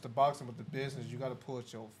only just the boxing but the business. You gotta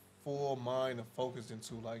put your full mind and focus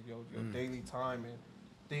into, like, your daily time and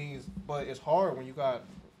things. But it's hard when you got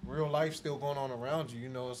real life still going on around you.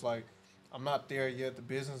 It's like, I'm not there yet. The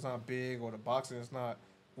business not big, or the boxing is not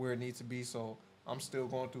where it needs to be. So I'm still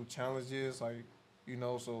going through challenges, like,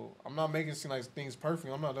 so I'm not making it seem like things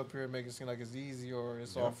perfect. I'm not up here making it seem like it's easy or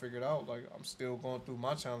it's all figured out. Like, I'm still going through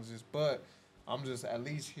my challenges, but I'm just at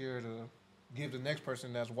least here to give the next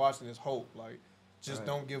person that's watching this hope. Like, just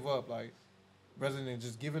don't give up. Like, rather than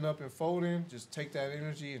just giving up and folding, just take that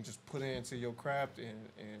energy and just put it into your craft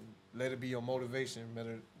and let it be your motivation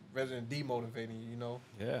rather than demotivating you,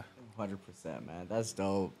 Yeah. 100%, man. That's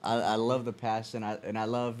dope. I love the passion, and I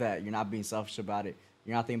love that you're not being selfish about it.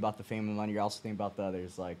 You're not thinking about the fame and money. You're also thinking about the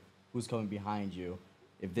others, like who's coming behind you.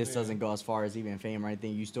 If this doesn't go as far as even fame or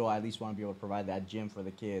anything, you still at least want to be able to provide that gym for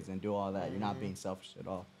the kids and do all that. You're not being selfish at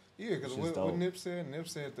all. Yeah, because what Nip said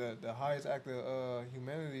that the highest act of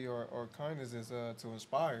humanity or kindness is to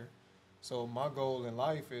inspire. So my goal in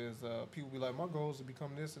life is people be like, my goal is to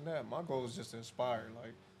become this and that. My goal is just to inspire.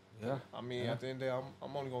 Like, I mean, at the end of the day,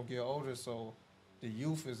 I'm only gonna get older, so the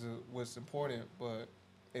youth is what's important. But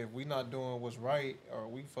if we not doing what's right, or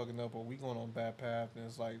we fucking up, or we going on a bad path, then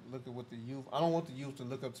it's like, look at what the youth. I don't want the youth to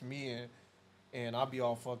look up to me and I be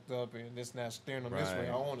all fucked up and this and that, staring them this way.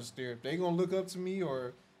 I want to stare. If they gonna look up to me,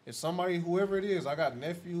 or if somebody, whoever it is, I got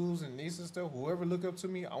nephews and nieces and stuff, whoever look up to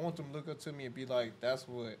me, I want them to look up to me and be like, that's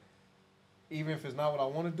what, even if it's not what I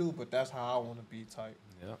want to do, but that's how I want to be type.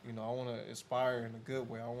 Yeah. I want to inspire in a good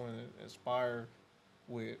way. I want to inspire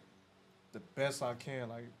with the best I can,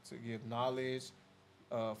 like to give knowledge,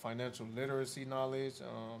 financial literacy knowledge,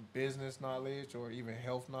 business knowledge, or even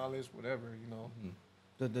health knowledge, whatever,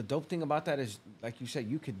 The dope thing about that is, like you said,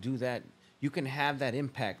 you could do that. You can have that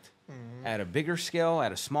impact at a bigger scale,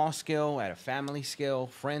 at a small scale, at a family scale,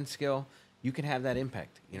 friend scale. You can have that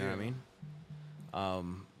impact. You know what I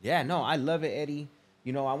mean? I love it, Eddie.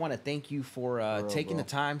 I want to thank you for taking the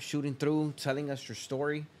time, shooting through, telling us your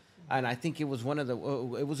story. And I think it was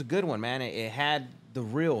it was a good one, man. It had the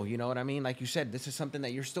real, you know what I mean? Like you said, this is something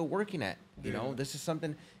that you're still working at. You know, this is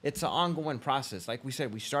something, it's an ongoing process. Like we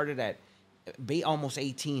said, we started at almost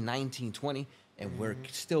 18, 19, 20, and we're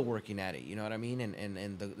still working at it. You know what I mean?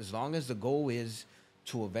 And as long as the goal is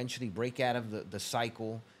to eventually break out of the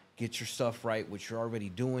cycle, get your stuff right, which you're already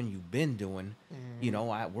doing, you've been doing,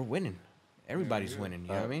 we're winning. Everybody's winning, you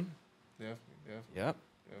know what I mean? Definitely. Yep.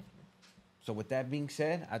 So with that being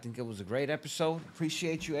said, I think it was a great episode.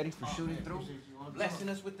 Appreciate you, Eddie, for shooting through, blessing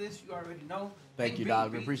us with this. You already know. Thank you,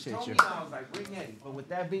 dog. We appreciate you. I was like, bring Eddie. But with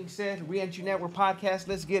that being said, Reentry Network podcast,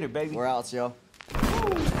 let's get it, baby. We're out, yo.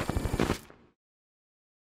 Woo!